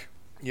like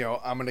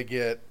I'm gonna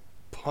get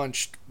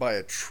punched by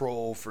a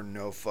troll for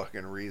no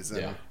fucking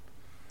reason.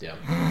 Yeah.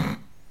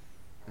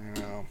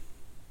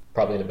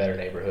 Probably in a better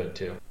neighborhood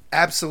too.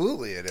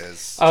 Absolutely, it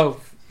is.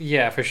 Oh,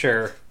 yeah, for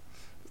sure.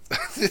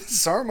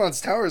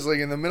 Saruman's tower is like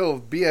in the middle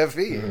of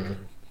BFE. Mm-hmm.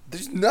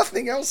 There's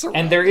nothing else around.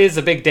 And there is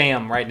a big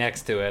dam right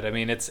next to it. I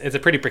mean, it's a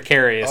pretty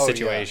precarious Oh,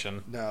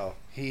 situation. yeah. No,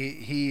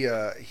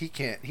 he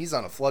can't. He's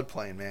on a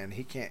floodplain, man.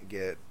 He can't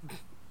get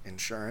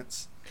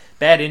insurance.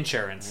 Bad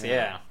insurance,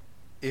 yeah.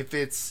 If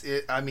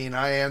I mean,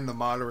 I am the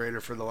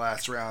moderator for the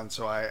last round,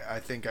 so I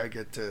think I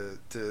get to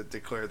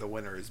declare the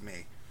winner as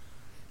me.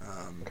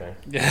 Okay.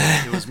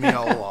 It was me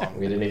all along.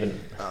 We didn't even.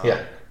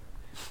 Yeah.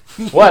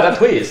 What a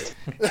twist!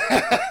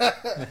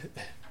 The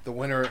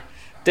winner.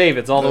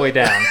 David's all the way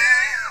down.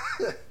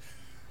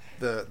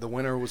 The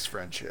winner was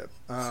friendship.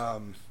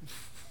 All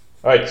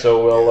right,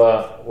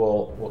 so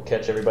we'll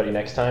catch everybody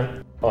next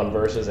time on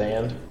Versus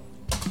and.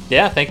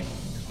 Yeah,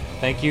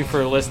 thank you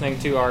for listening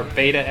to our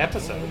beta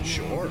episode.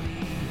 Sure.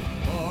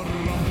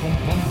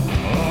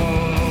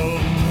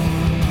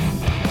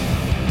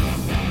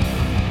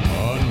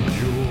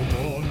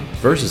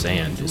 Versus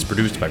And is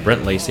produced by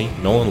Brent Lacey,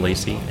 Nolan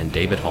Lacey, and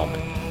David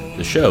Hallman.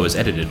 The show is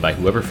edited by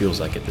whoever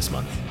feels like it this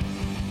month.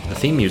 The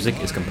theme music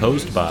is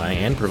composed by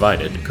and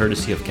provided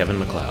courtesy of Kevin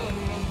MacLeod.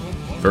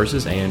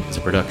 Versus And is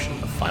a production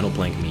of Final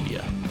Blank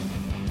Media.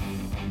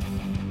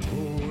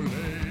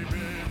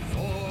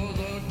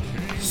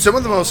 Some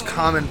of the most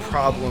common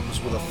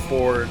problems with a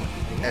Ford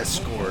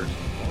Escort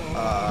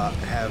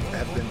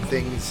have been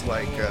things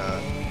like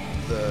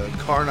the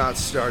car not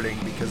starting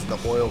because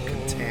of the oil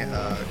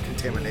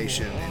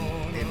contamination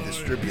in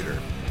distributor.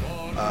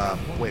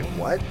 Wait,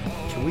 what?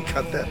 Can we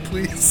cut that,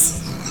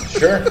 please?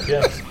 Sure,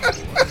 yeah.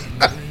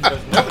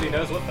 Because nobody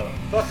knows what the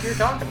fuck you're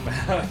talking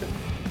about.